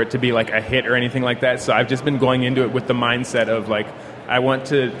intending for it to be, a hit or anything like that. So I've just been going into it with the mindset of, I want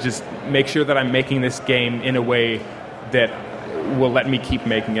to just make sure that I'm making this game in a way that will let me keep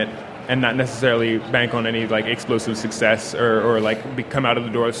making it, and not necessarily bank on any explosive success or come out of the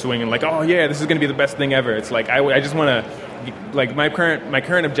door swinging oh yeah, this is going to be the best thing ever. It's I just want to like my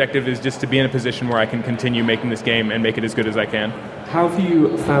current objective is just to be in a position where I can continue making this game and make it as good as I can. How have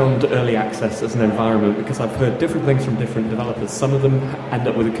you found early access as an environment? Because I've heard different things from different developers. Some of them end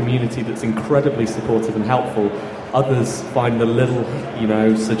up with a community that's incredibly supportive and helpful. Others find the little,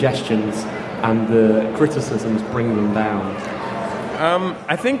 suggestions and the criticisms bring them down.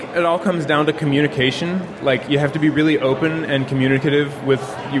 I think it all comes down to communication. Like, you have to be really open and communicative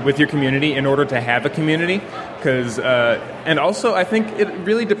with your community in order to have a community. And also, I think it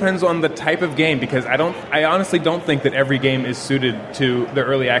really depends on the type of game, because I honestly don't think that every game is suited to the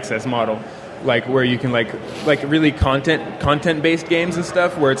early access model. Like, where you can like really content-based games and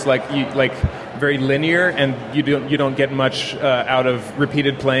stuff, where it's very linear and you don't get much out of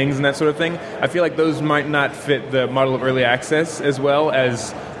repeated playings and that sort of thing. I feel like those might not fit the model of early access as well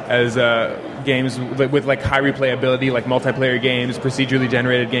as games with like high replayability, like multiplayer games, procedurally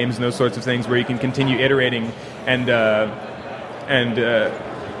generated games, and those sorts of things, where you can continue iterating and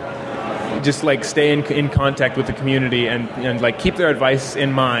just like stay in contact with the community and like keep their advice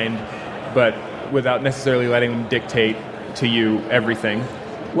in mind, but without necessarily letting them dictate to you everything.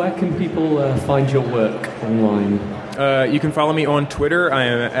 Where can people find your work online? You can follow me on Twitter. I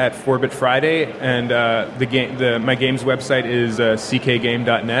am at 4-Bit Friday, and my game's website is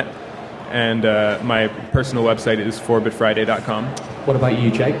ckgame.net, and my personal website is 4bitfriday.com. What about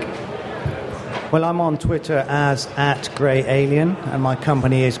you, Jake? Well, I'm on Twitter as @GreyAlien, and my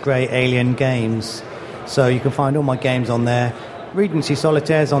company is Grey Alien Games. So you can find all my games on there. Regency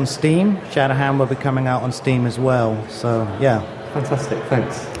Solitaire's on Steam. Shadowhand will be coming out on Steam as well. So, yeah. Fantastic,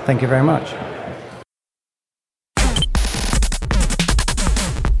 thanks. Thank you very much.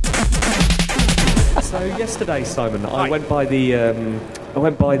 So yesterday, Simon, I went by the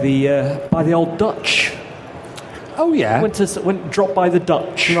old Dutch. Oh yeah. Dropped by the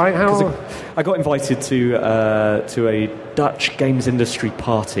Dutch. Right. How? I got invited to a Dutch games industry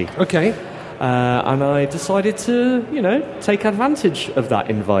party. Okay. And I decided to, take advantage of that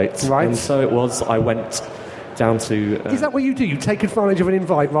invite. Right. And so it was. I went down to... Is that what you do? You take advantage of an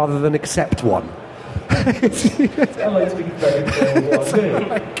invite rather than accept one? I like to be very clear on what I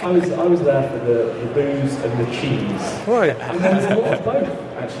do. I was there for the booze and the cheese. Right. And there was a lot of both,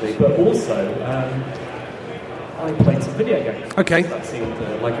 actually. But also, I played some video games. Okay. That seemed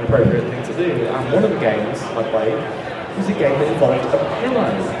like an appropriate thing to do. And one of the games I played was a game that involved a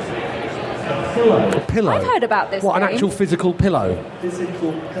pillow. A pillow? I've heard about this What, game. an actual physical pillow?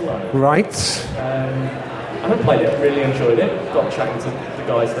 Physical pillow. Right. And I played it, really enjoyed it, got chatting to the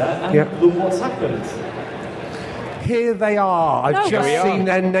guys there, and look what's happened. Here they are. I've just seen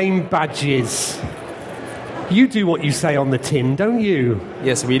their name badges. You do what you say on the tin, don't you?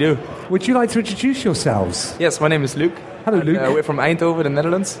 Yes, we do. Would you like to introduce yourselves? Yes, my name is Luke. Hello, Luke. We're from Eindhoven, the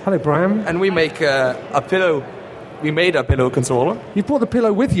Netherlands. Hello, Bram. And we make a pillow. We made a pillow controller. You brought the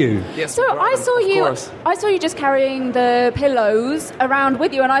pillow with you? Yes. So I saw you just carrying the pillows around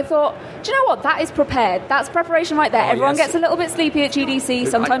with you, and I thought, do you know what? That is prepared. That's preparation right there. Everyone gets a little bit sleepy at GDC.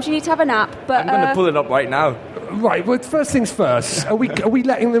 Sometimes you need to have a nap. But I'm going to pull it up right now. Right. Well, first things first. Are we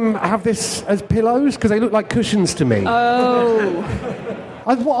letting them have this as pillows? Because they look like cushions to me. Oh.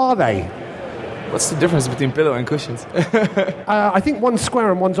 What are they? What's the difference between pillow and cushions? I think one's square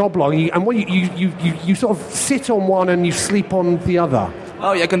and one's oblong, and you sort of sit on one and you sleep on the other.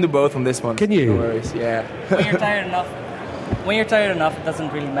 Oh, yeah, I can do both on this one. Can you? No worries, yeah. When you're tired enough, it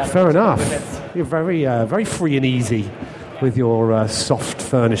doesn't really matter. Fair enough. You're very, very free and easy with your soft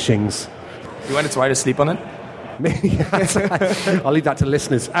furnishings. You want to try to sleep on it? I'll leave that to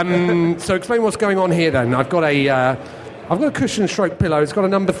listeners. So explain what's going on here then. I've got a cushion stroke pillow. It's got a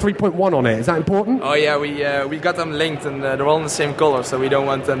number 3.1 on it. Is that important? Oh yeah, we got them linked and they're all in the same color, so we don't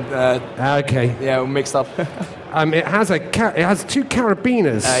want them. Okay. Yeah, mixed up. It has two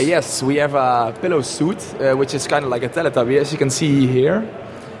carabiners. Yes, we have a pillow suit, which is kind of like a Teletubby, as you can see here.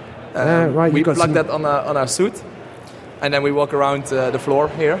 Right. We plug that on our suit, and then we walk around the floor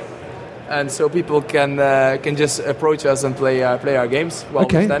here. And so people can just approach us and play our games while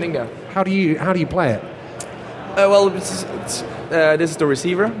we're standing there. How do you play it? Well, this is the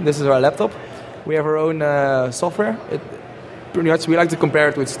receiver. This is our laptop. We have our own software. Pretty much, we like to compare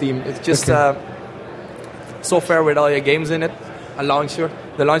it with Steam. It's just software with all your games in it. A launcher.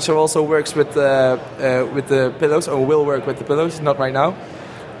 The launcher also works with the pillows, or will work with the pillows. Not right now.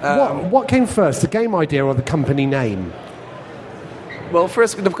 What came first, the game idea or the company name? Well,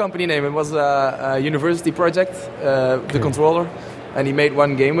 first the company name. It was a university project, the controller, and he made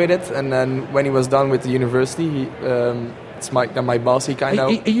one game with it. And then when he was done with the university, it's my boss. He kind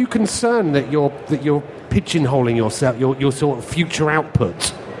of. Are you concerned that you're pigeonholing yourself, your sort of future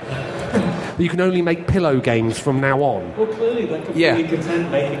output? you can only make pillow games from now on. Well, clearly they're completely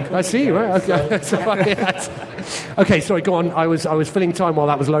content making. I see. Right. Okay. Okay. Sorry. Go on. I was filling time while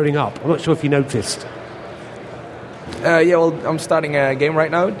that was loading up. I'm not sure if you noticed. Well, I'm starting a game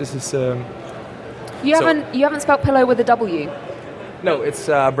right now. This is. You haven't spelled pillow with a W. No, it's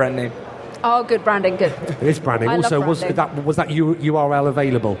brand name. Oh, good branding. Good. It is branding. I Also, love branding. was that URL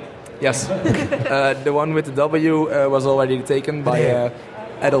available? Yes. The one with the W was already taken by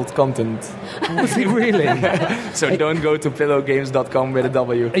adult content. Was it really? So don't go to pillowgames.com with a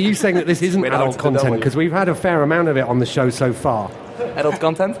W. Are you saying that this isn't Without adult the content? W. Because we've had a fair amount of it on the show so far. Adult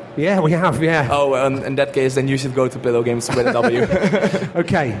content? Yeah, we have, yeah. Oh, in that case, then you should go to Pillow Games with a W.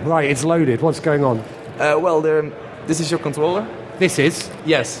 Okay, right, it's loaded. What's going on? This is your controller. This is?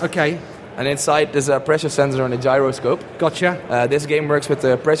 Yes. Okay. And inside there's a pressure sensor and a gyroscope. Gotcha. This game works with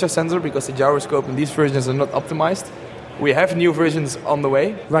the pressure sensor because the gyroscope in these versions are not optimized. We have new versions on the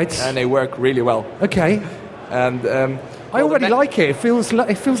way. Right. And they work really well. Okay. And I already like it.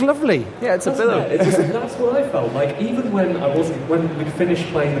 It feels lovely. Yeah, it's a pillow. That's what I felt like. Even when we'd finished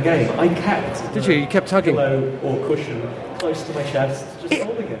playing the game, I kept. Did you? You kept tugging. Pillow or cushion close to my chest, just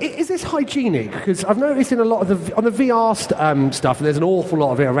holding it. Is this hygienic? Because I've noticed in a lot of on the VR stuff, and there's an awful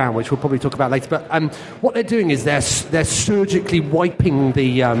lot of it around, which we'll probably talk about later. But what they're doing is they're surgically wiping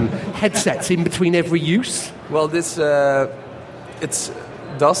the headsets in between every use. Well, this it's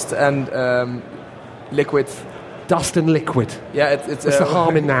dust and liquid. Dust and liquid. Yeah, it's. What's the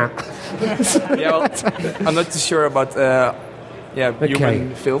harm in that? Yeah, well, I'm not too sure about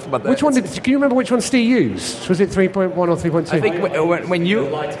human filth. But which one can you remember which one Steve used? Was it 3.1 or 3.2? I think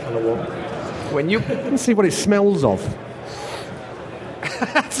when you let's see what it smells of.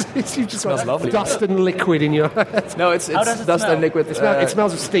 You just smells lovely. Dust and liquid in your. No, it's dust and liquid. It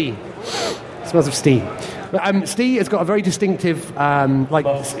smells of steam. It smells of steam. Steve has got a very distinctive, in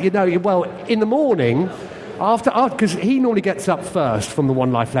the morning. Because he normally gets up first from the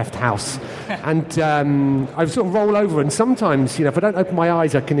One Life Left house, and I sort of roll over, and sometimes, if I don't open my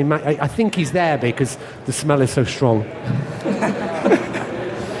eyes, I think he's there because the smell is so strong.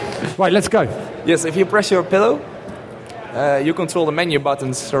 Right, let's go. Yes, if you press your pillow, you control the menu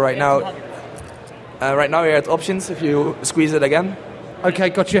buttons. So right now you're at options. If you squeeze it again, okay,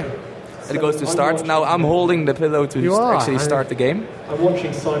 gotcha. It goes to start. Now I'm holding the pillow to actually start the game. I'm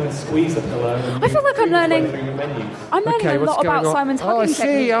watching Simon squeeze the pillow. I feel like I'm learning a lot about Simon's hugging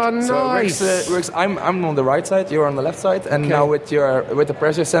technique. Oh, nice. So it works. I'm on the right side. You're on the left side. And now with the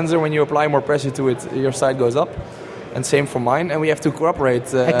pressure sensor, when you apply more pressure to it, your side goes up. And same for mine. And we have to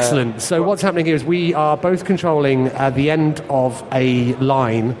cooperate. Excellent. So what's happening here is we are both controlling the end of a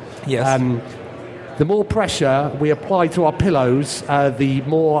line. Yes. The more pressure we apply to our pillows, the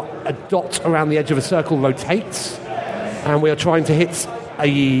more a dot around the edge of a circle rotates. And we are trying to hit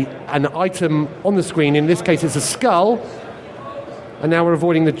an item on the screen. In this case, it's a skull. And now we're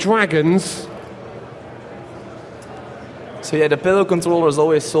avoiding the dragons. So the pillow controller is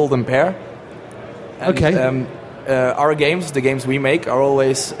always sold in pair. And, okay. Our games, the games we make, are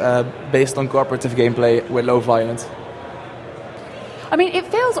always based on cooperative gameplay with low violence. I mean, it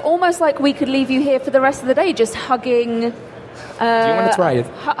feels almost like we could leave you here for the rest of the day just hugging. Do you want to try it?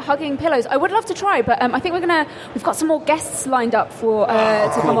 Hugging pillows. I would love to try, but I think we've got some more guests lined up to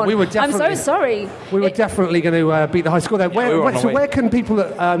come on. I'm so sorry. We were definitely going to beat the high score there. Where can people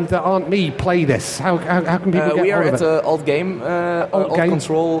that aren't me play this? How can people get we are hold of at Alt Game, Alt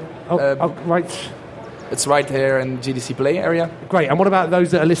Control. Right. It's right here in GDC Play area. Great. And what about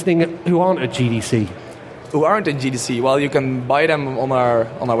those that are listening who aren't at GDC? Who aren't in GDC? Well, you can buy them on our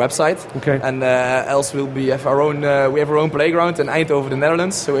website. Okay. And else we have our own playground in Eindhoven, the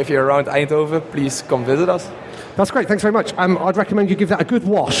Netherlands. So if you're around Eindhoven, please come visit us. That's great. Thanks very much. I'd recommend you give that a good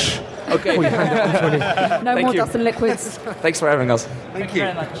wash. Okay. No more dust and liquids. Thanks for having us. Thank you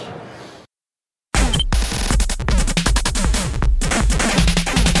very much.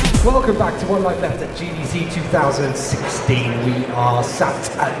 Welcome back to One Life Left at GDC 2016. We are sat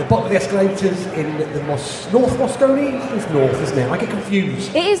at the bottom of the escalators in the North Moscone? It's north, isn't it? I get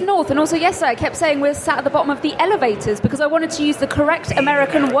confused. It is north, and also yesterday I kept saying we're sat at the bottom of the elevators because I wanted to use the correct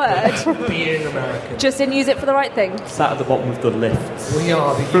American word. Being American. Just didn't use it for the right thing. Sat at the bottom of the lifts. We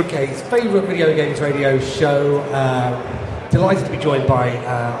are the UK's favourite video games radio show. Delighted to be joined by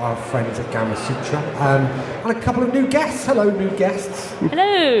our friends at Gamma Sutra and a couple of new guests. Hello, new guests.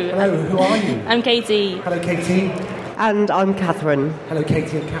 Hello. Hello, who are you? I'm Katie. Hello, Katie. And I'm Catherine. Hello,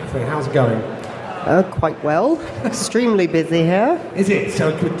 Katie and Catherine. How's it going? Quite well. Extremely busy here. Is it?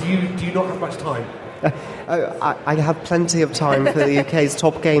 So do you not have much time? I have plenty of time for the UK's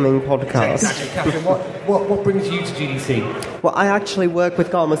top gaming podcast. Exactly. Catherine, what brings you to GDC? Well, I actually work with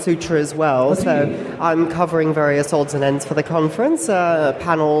Gamasutra as well, so I'm covering various odds and ends for the conference,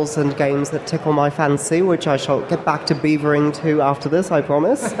 panels and games that tickle my fancy, which I shall get back to beavering to after this, I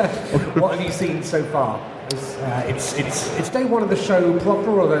promise. What have you seen so far? It's day one of the show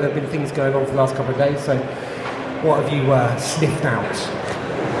proper, although there have been things going on for the last couple of days, so what have you sniffed out?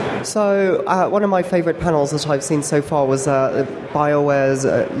 So, one of my favourite panels that I've seen so far was BioWare's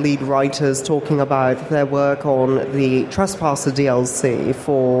lead writers talking about their work on the Trespasser DLC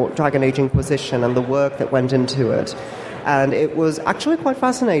for Dragon Age Inquisition and the work that went into it. And it was actually quite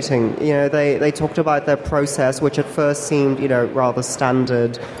fascinating. You know, they talked about their process, which at first seemed, rather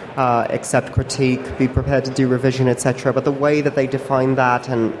standard, accept critique, be prepared to do revision, etc. But the way that they defined that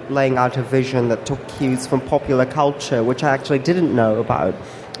and laying out a vision that took cues from popular culture, which I actually didn't know about,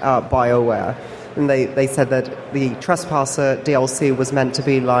 BioWare. And they said that the Trespasser DLC was meant to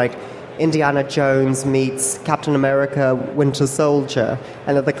be like Indiana Jones meets Captain America Winter Soldier,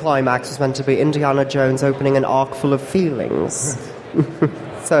 and that the climax was meant to be Indiana Jones opening an ark full of feelings.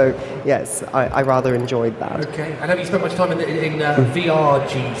 So, yes, I rather enjoyed that. Okay, and have you spent much time in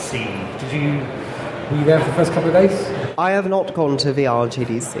VRGC? Were you there for the first couple of days? I have not gone to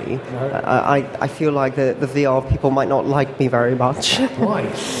VRGDC. No. I feel like the VR people might not like me very much. Why?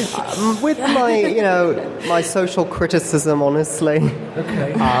 With my, my social criticism, honestly.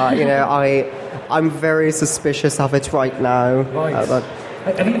 Okay. I'm very suspicious of it right now. Right.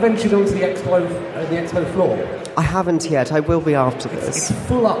 Have you ventured onto the expo floor? I haven't yet. I will be after this. It's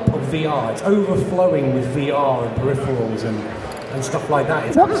full up of VR. It's overflowing with VR and peripherals and stuff like that.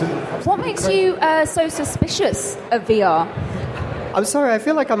 It's absolutely what makes you so suspicious of VR? I'm sorry, I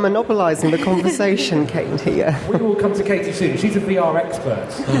feel like I'm monopolising the conversation, Kate, here. We will come to Katie soon. She's a VR expert.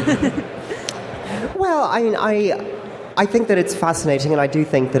 Well, I think that it's fascinating, and I do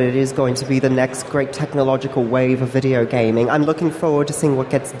think that it is going to be the next great technological wave of video gaming. I'm looking forward to seeing what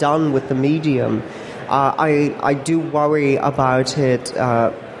gets done with the medium. I do worry about it.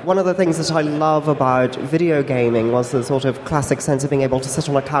 One of the things that I love about video gaming was the sort of classic sense of being able to sit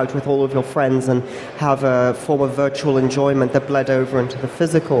on a couch with all of your friends and have a form of virtual enjoyment that bled over into the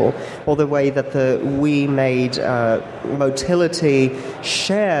physical, or the way that the Wii made motility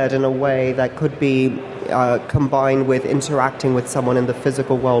shared in a way that could be combined with interacting with someone in the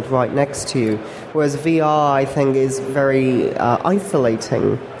physical world right next to you. Whereas VR, I think, is very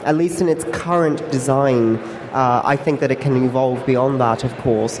isolating, at least in its current design. I think that it can evolve beyond that, of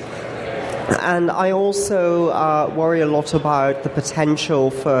course. And I also worry a lot about the potential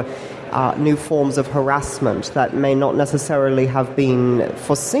for new forms of harassment that may not necessarily have been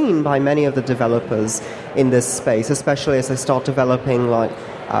foreseen by many of the developers in this space, especially as they start developing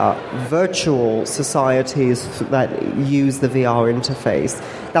virtual societies that use the VR interface.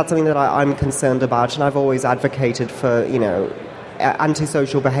 That's something that I'm concerned about, and I've always advocated for,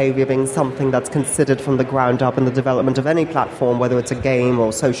 antisocial behavior being something that's considered from the ground up in the development of any platform, whether it's a game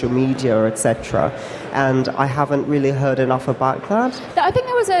or social media, etc. And I haven't really heard enough about that. I think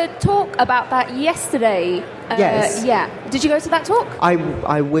there was a talk about that yesterday. Yes. Yeah. Did you go to that talk?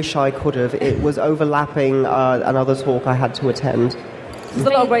 I wish I could have. It was overlapping another talk I had to attend. There's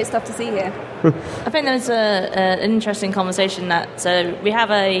a lot of great stuff to see here. I think there's an interesting conversation so we have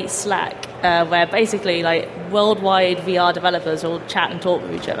a Slack where basically worldwide VR developers all chat and talk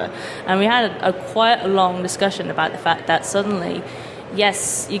with each other, and we had quite a long discussion about the fact that suddenly,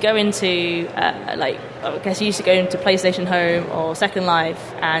 yes, you go into I guess you used to go into PlayStation Home or Second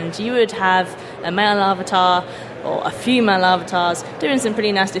Life, and you would have a male avatar or a female avatars doing some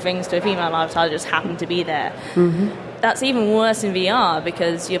pretty nasty things to a female avatar that just happened to be there. Mm-hmm. That's even worse in VR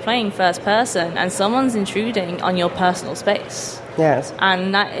because you're playing first person and someone's intruding on your personal space. Yes.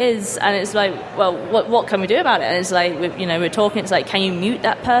 And it's like, well, what can we do about it? And it's like, we're talking, it's like, can you mute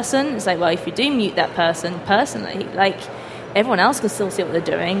that person? It's like, well, if you do mute that person personally, everyone else can still see what they're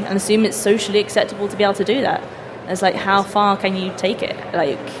doing and assume it's socially acceptable to be able to do that. And it's like, how far can you take it?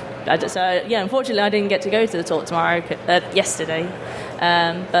 Unfortunately, I didn't get to go to the talk yesterday.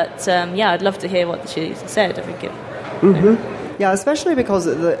 But I'd love to hear what she said. I think Mm-hmm. Yeah, especially because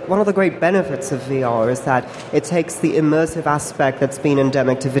one of the great benefits of VR is that it takes the immersive aspect that's been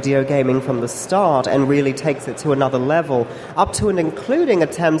endemic to video gaming from the start and really takes it to another level, up to and including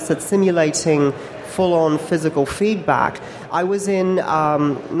attempts at simulating full-on physical feedback. I was in,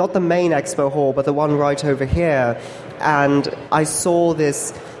 not the main expo hall, but the one right over here, and I saw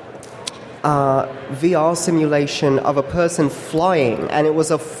this VR simulation of a person flying, and it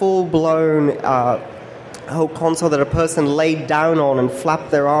was a full-blown whole console that a person laid down on and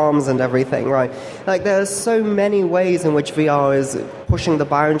flapped their arms and everything, right? Like, there are so many ways in which VR is pushing the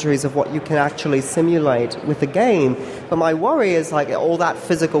boundaries of what you can actually simulate with the game. But my worry is, like, all that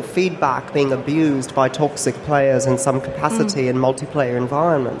physical feedback being abused by toxic players in some capacity in multiplayer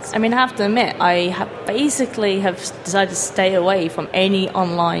environments. I mean, I have to admit, I basically have decided to stay away from any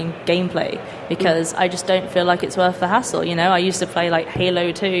online gameplay because I just don't feel like it's worth the hassle, you know? I used to play, like,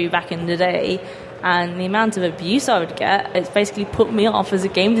 Halo 2 back in the day, and the amount of abuse I would get, it's basically put me off as a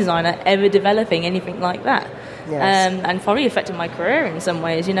game designer ever developing anything like that. Yes. And probably affected my career in some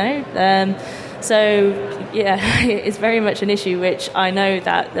ways, you know. So, yeah, it's very much an issue which I know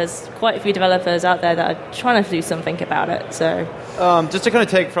that there's quite a few developers out there that are trying to do something about it. So, just to kind of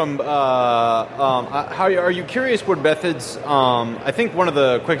take from, how are you curious what methods? I think one of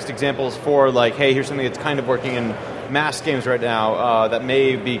the quickest examples for, like, hey, here's something that's kind of working in mass games right now that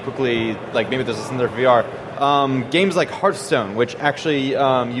may be quickly, like, maybe there's a similar VR. Games like Hearthstone, which actually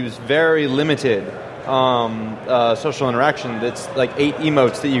use very limited social interaction. That's like 8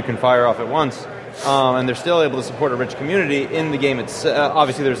 emotes that you can fire off at once, and they're still able to support a rich community in the game. It's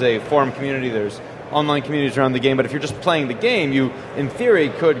obviously there's a forum community, there's online communities around the game, but if you're just playing the game, you in theory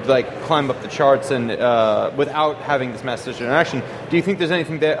could, like, climb up the charts and without having this mass social interaction. Do you think there's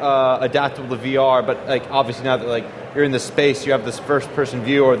anything that adaptable to VR? But, like, obviously now that, like, you're in this space, you have this first-person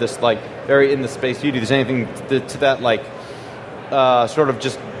view or this, like, very in the space view. There's anything to that, like, sort of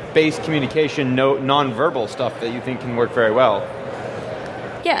just base communication, non-verbal stuff that you think can work very well?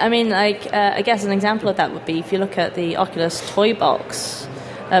 yeah, I mean, like, I guess an example of that would be if you look at the Oculus toy box.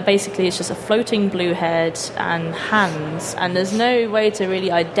 Basically, it's just a floating blue head and hands, and there's no way to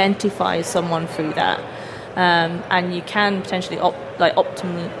really identify someone through that. And you can potentially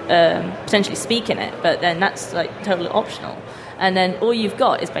potentially speak in it, but then that's, like, totally optional. And then all you've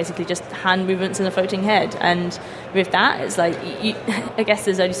got is basically just hand movements and a floating head. And with that, it's like, I guess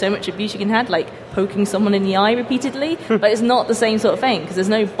there's only so much abuse you can have, like poking someone in the eye repeatedly, but it's not the same sort of thing because there's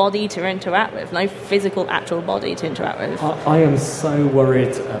no body to interact with, no physical, actual body to interact with. I am so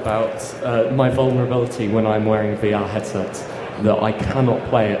worried about my vulnerability when I'm wearing VR headsets that I cannot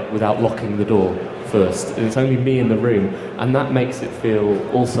play it without locking the door first. And it's only me in the room, and that makes it feel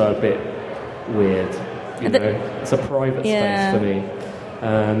also a bit weird. You know, it's a private space for me.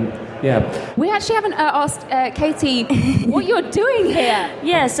 We actually haven't asked Katie what you're doing here.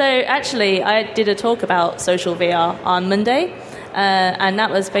 Yeah, so actually I did a talk about social VR on Monday, and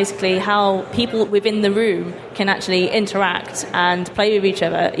that was basically how people within the room can actually interact and play with each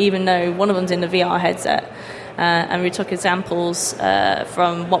other, even though one of them's in the VR headset. And we took examples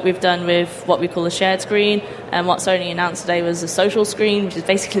from what we've done with what we call a shared screen, and what Sony announced today was a social screen, which is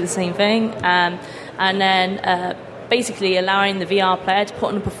basically the same thing. And then basically allowing the VR player to put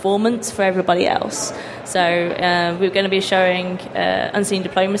on a performance for everybody else. So we're going to be showing Unseen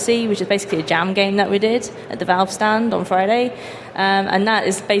Diplomacy, which is basically a jam game that we did at the Valve stand on Friday. And that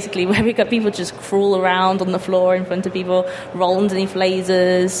is basically where we got people just crawl around on the floor in front of people, roll underneath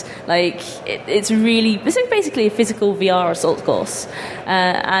lasers. Like, it's basically a physical VR assault course.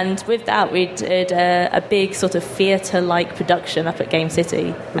 And with that, we did a big sort of theatre-like production up at Game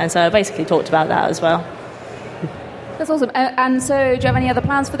City. And so I basically talked about that as well. That's awesome. And so do you have any other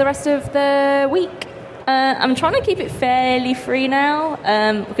plans for the rest of the week? I'm trying to keep it fairly free now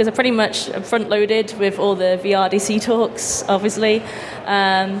because I'm pretty much front-loaded with all the VRDC talks, obviously.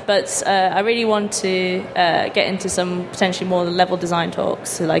 But I really want to get into some potentially more level design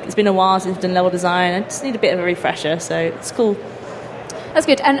talks. So, like, it's been a while since I've done level design. I just need a bit of a refresher, so it's cool. That's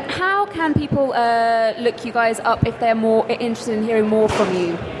good. And how can people look you guys up if they're more interested in hearing more from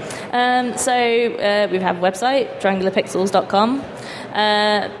you? So we have a website, triangularpixels.com.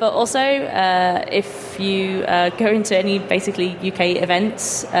 But also, if you go into any basically UK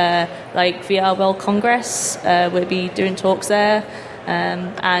events, like VR World Congress, we'll be doing talks there,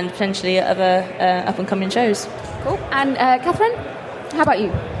 and potentially at other up-and-coming shows. Cool. And Catherine, how about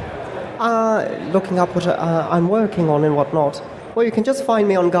you? Looking up what I'm working on and whatnot. Well, you can just find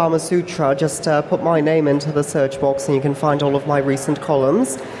me on Gamasutra. Just put my name into the search box and you can find all of my recent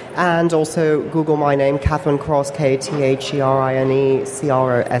columns. And also Google my name, Catherine Cross, KATHERINE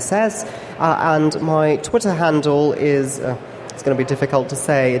CROSS. And my Twitter handle is, it's going to be difficult to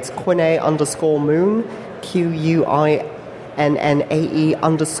say, it's Quinnae_moon,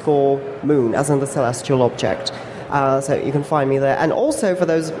 QUINNAE_moon, as in the celestial object. So you can find me there. And also for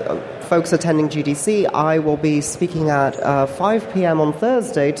those folks attending GDC, I will be speaking at 5 p.m. on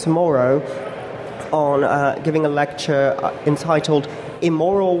Thursday, tomorrow, on giving a lecture entitled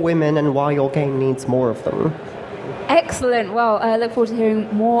Immoral Women and Why Your Game Needs More of Them. Excellent. Well, I look forward to hearing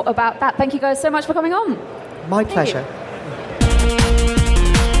more about that. Thank you guys so much for coming on. My pleasure.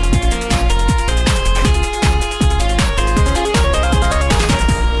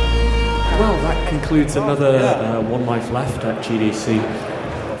 Well, that concludes another One Life Left at GDC.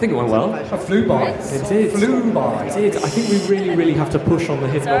 I think it went well. It flew by. It did. Flew by. It did. I think we really have to push on the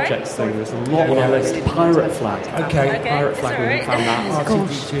hidden objects thing. There's a lot on our list. Pirate flag. Okay. Pirate flag, we haven't found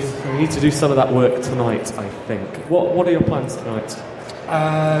that. We need to do some of that work tonight, I think. What are your plans tonight?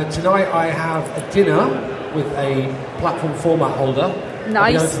 Tonight I have a dinner with a platform format holder.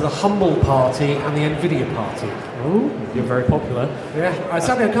 Nice. I'm going to the Humble Party and the NVIDIA Party. Oh, you're very popular. Yeah,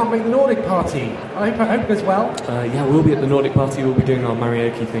 sadly I can't make the Nordic Party. I hope it goes well. Yeah, we'll be at the Nordic Party. We'll be doing our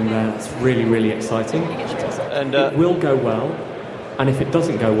karaoke thing there. It's really exciting. And it will go well. And if it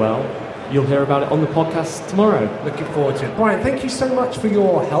doesn't go well, you'll hear about it on the podcast tomorrow. Looking forward to it. Brian, thank you so much for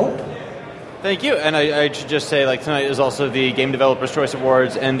your help. Thank you. And I should just say, tonight is also the Game Developers Choice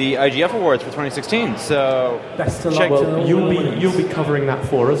Awards and the IGF Awards for 2016. So best of luck. Well, you'll be covering that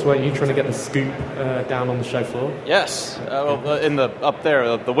for us, won't you? Trying to get the scoop down on the show floor. Yes. Up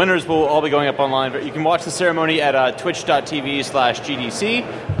there, the winners will all be going up online. But you can watch the ceremony at twitch.tv/GDC.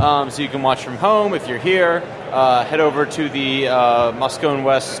 So you can watch from home if you're here. Head over to the Moscone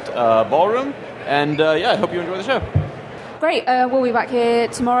West Ballroom. And I hope you enjoy the show. Great. We'll be back here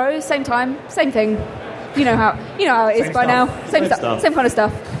tomorrow, same time, same thing. You know how it is by now. Same stuff. Same kind of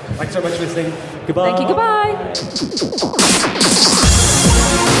stuff. Thanks so much for listening. Goodbye. Thank you.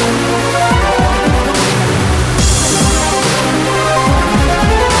 Goodbye.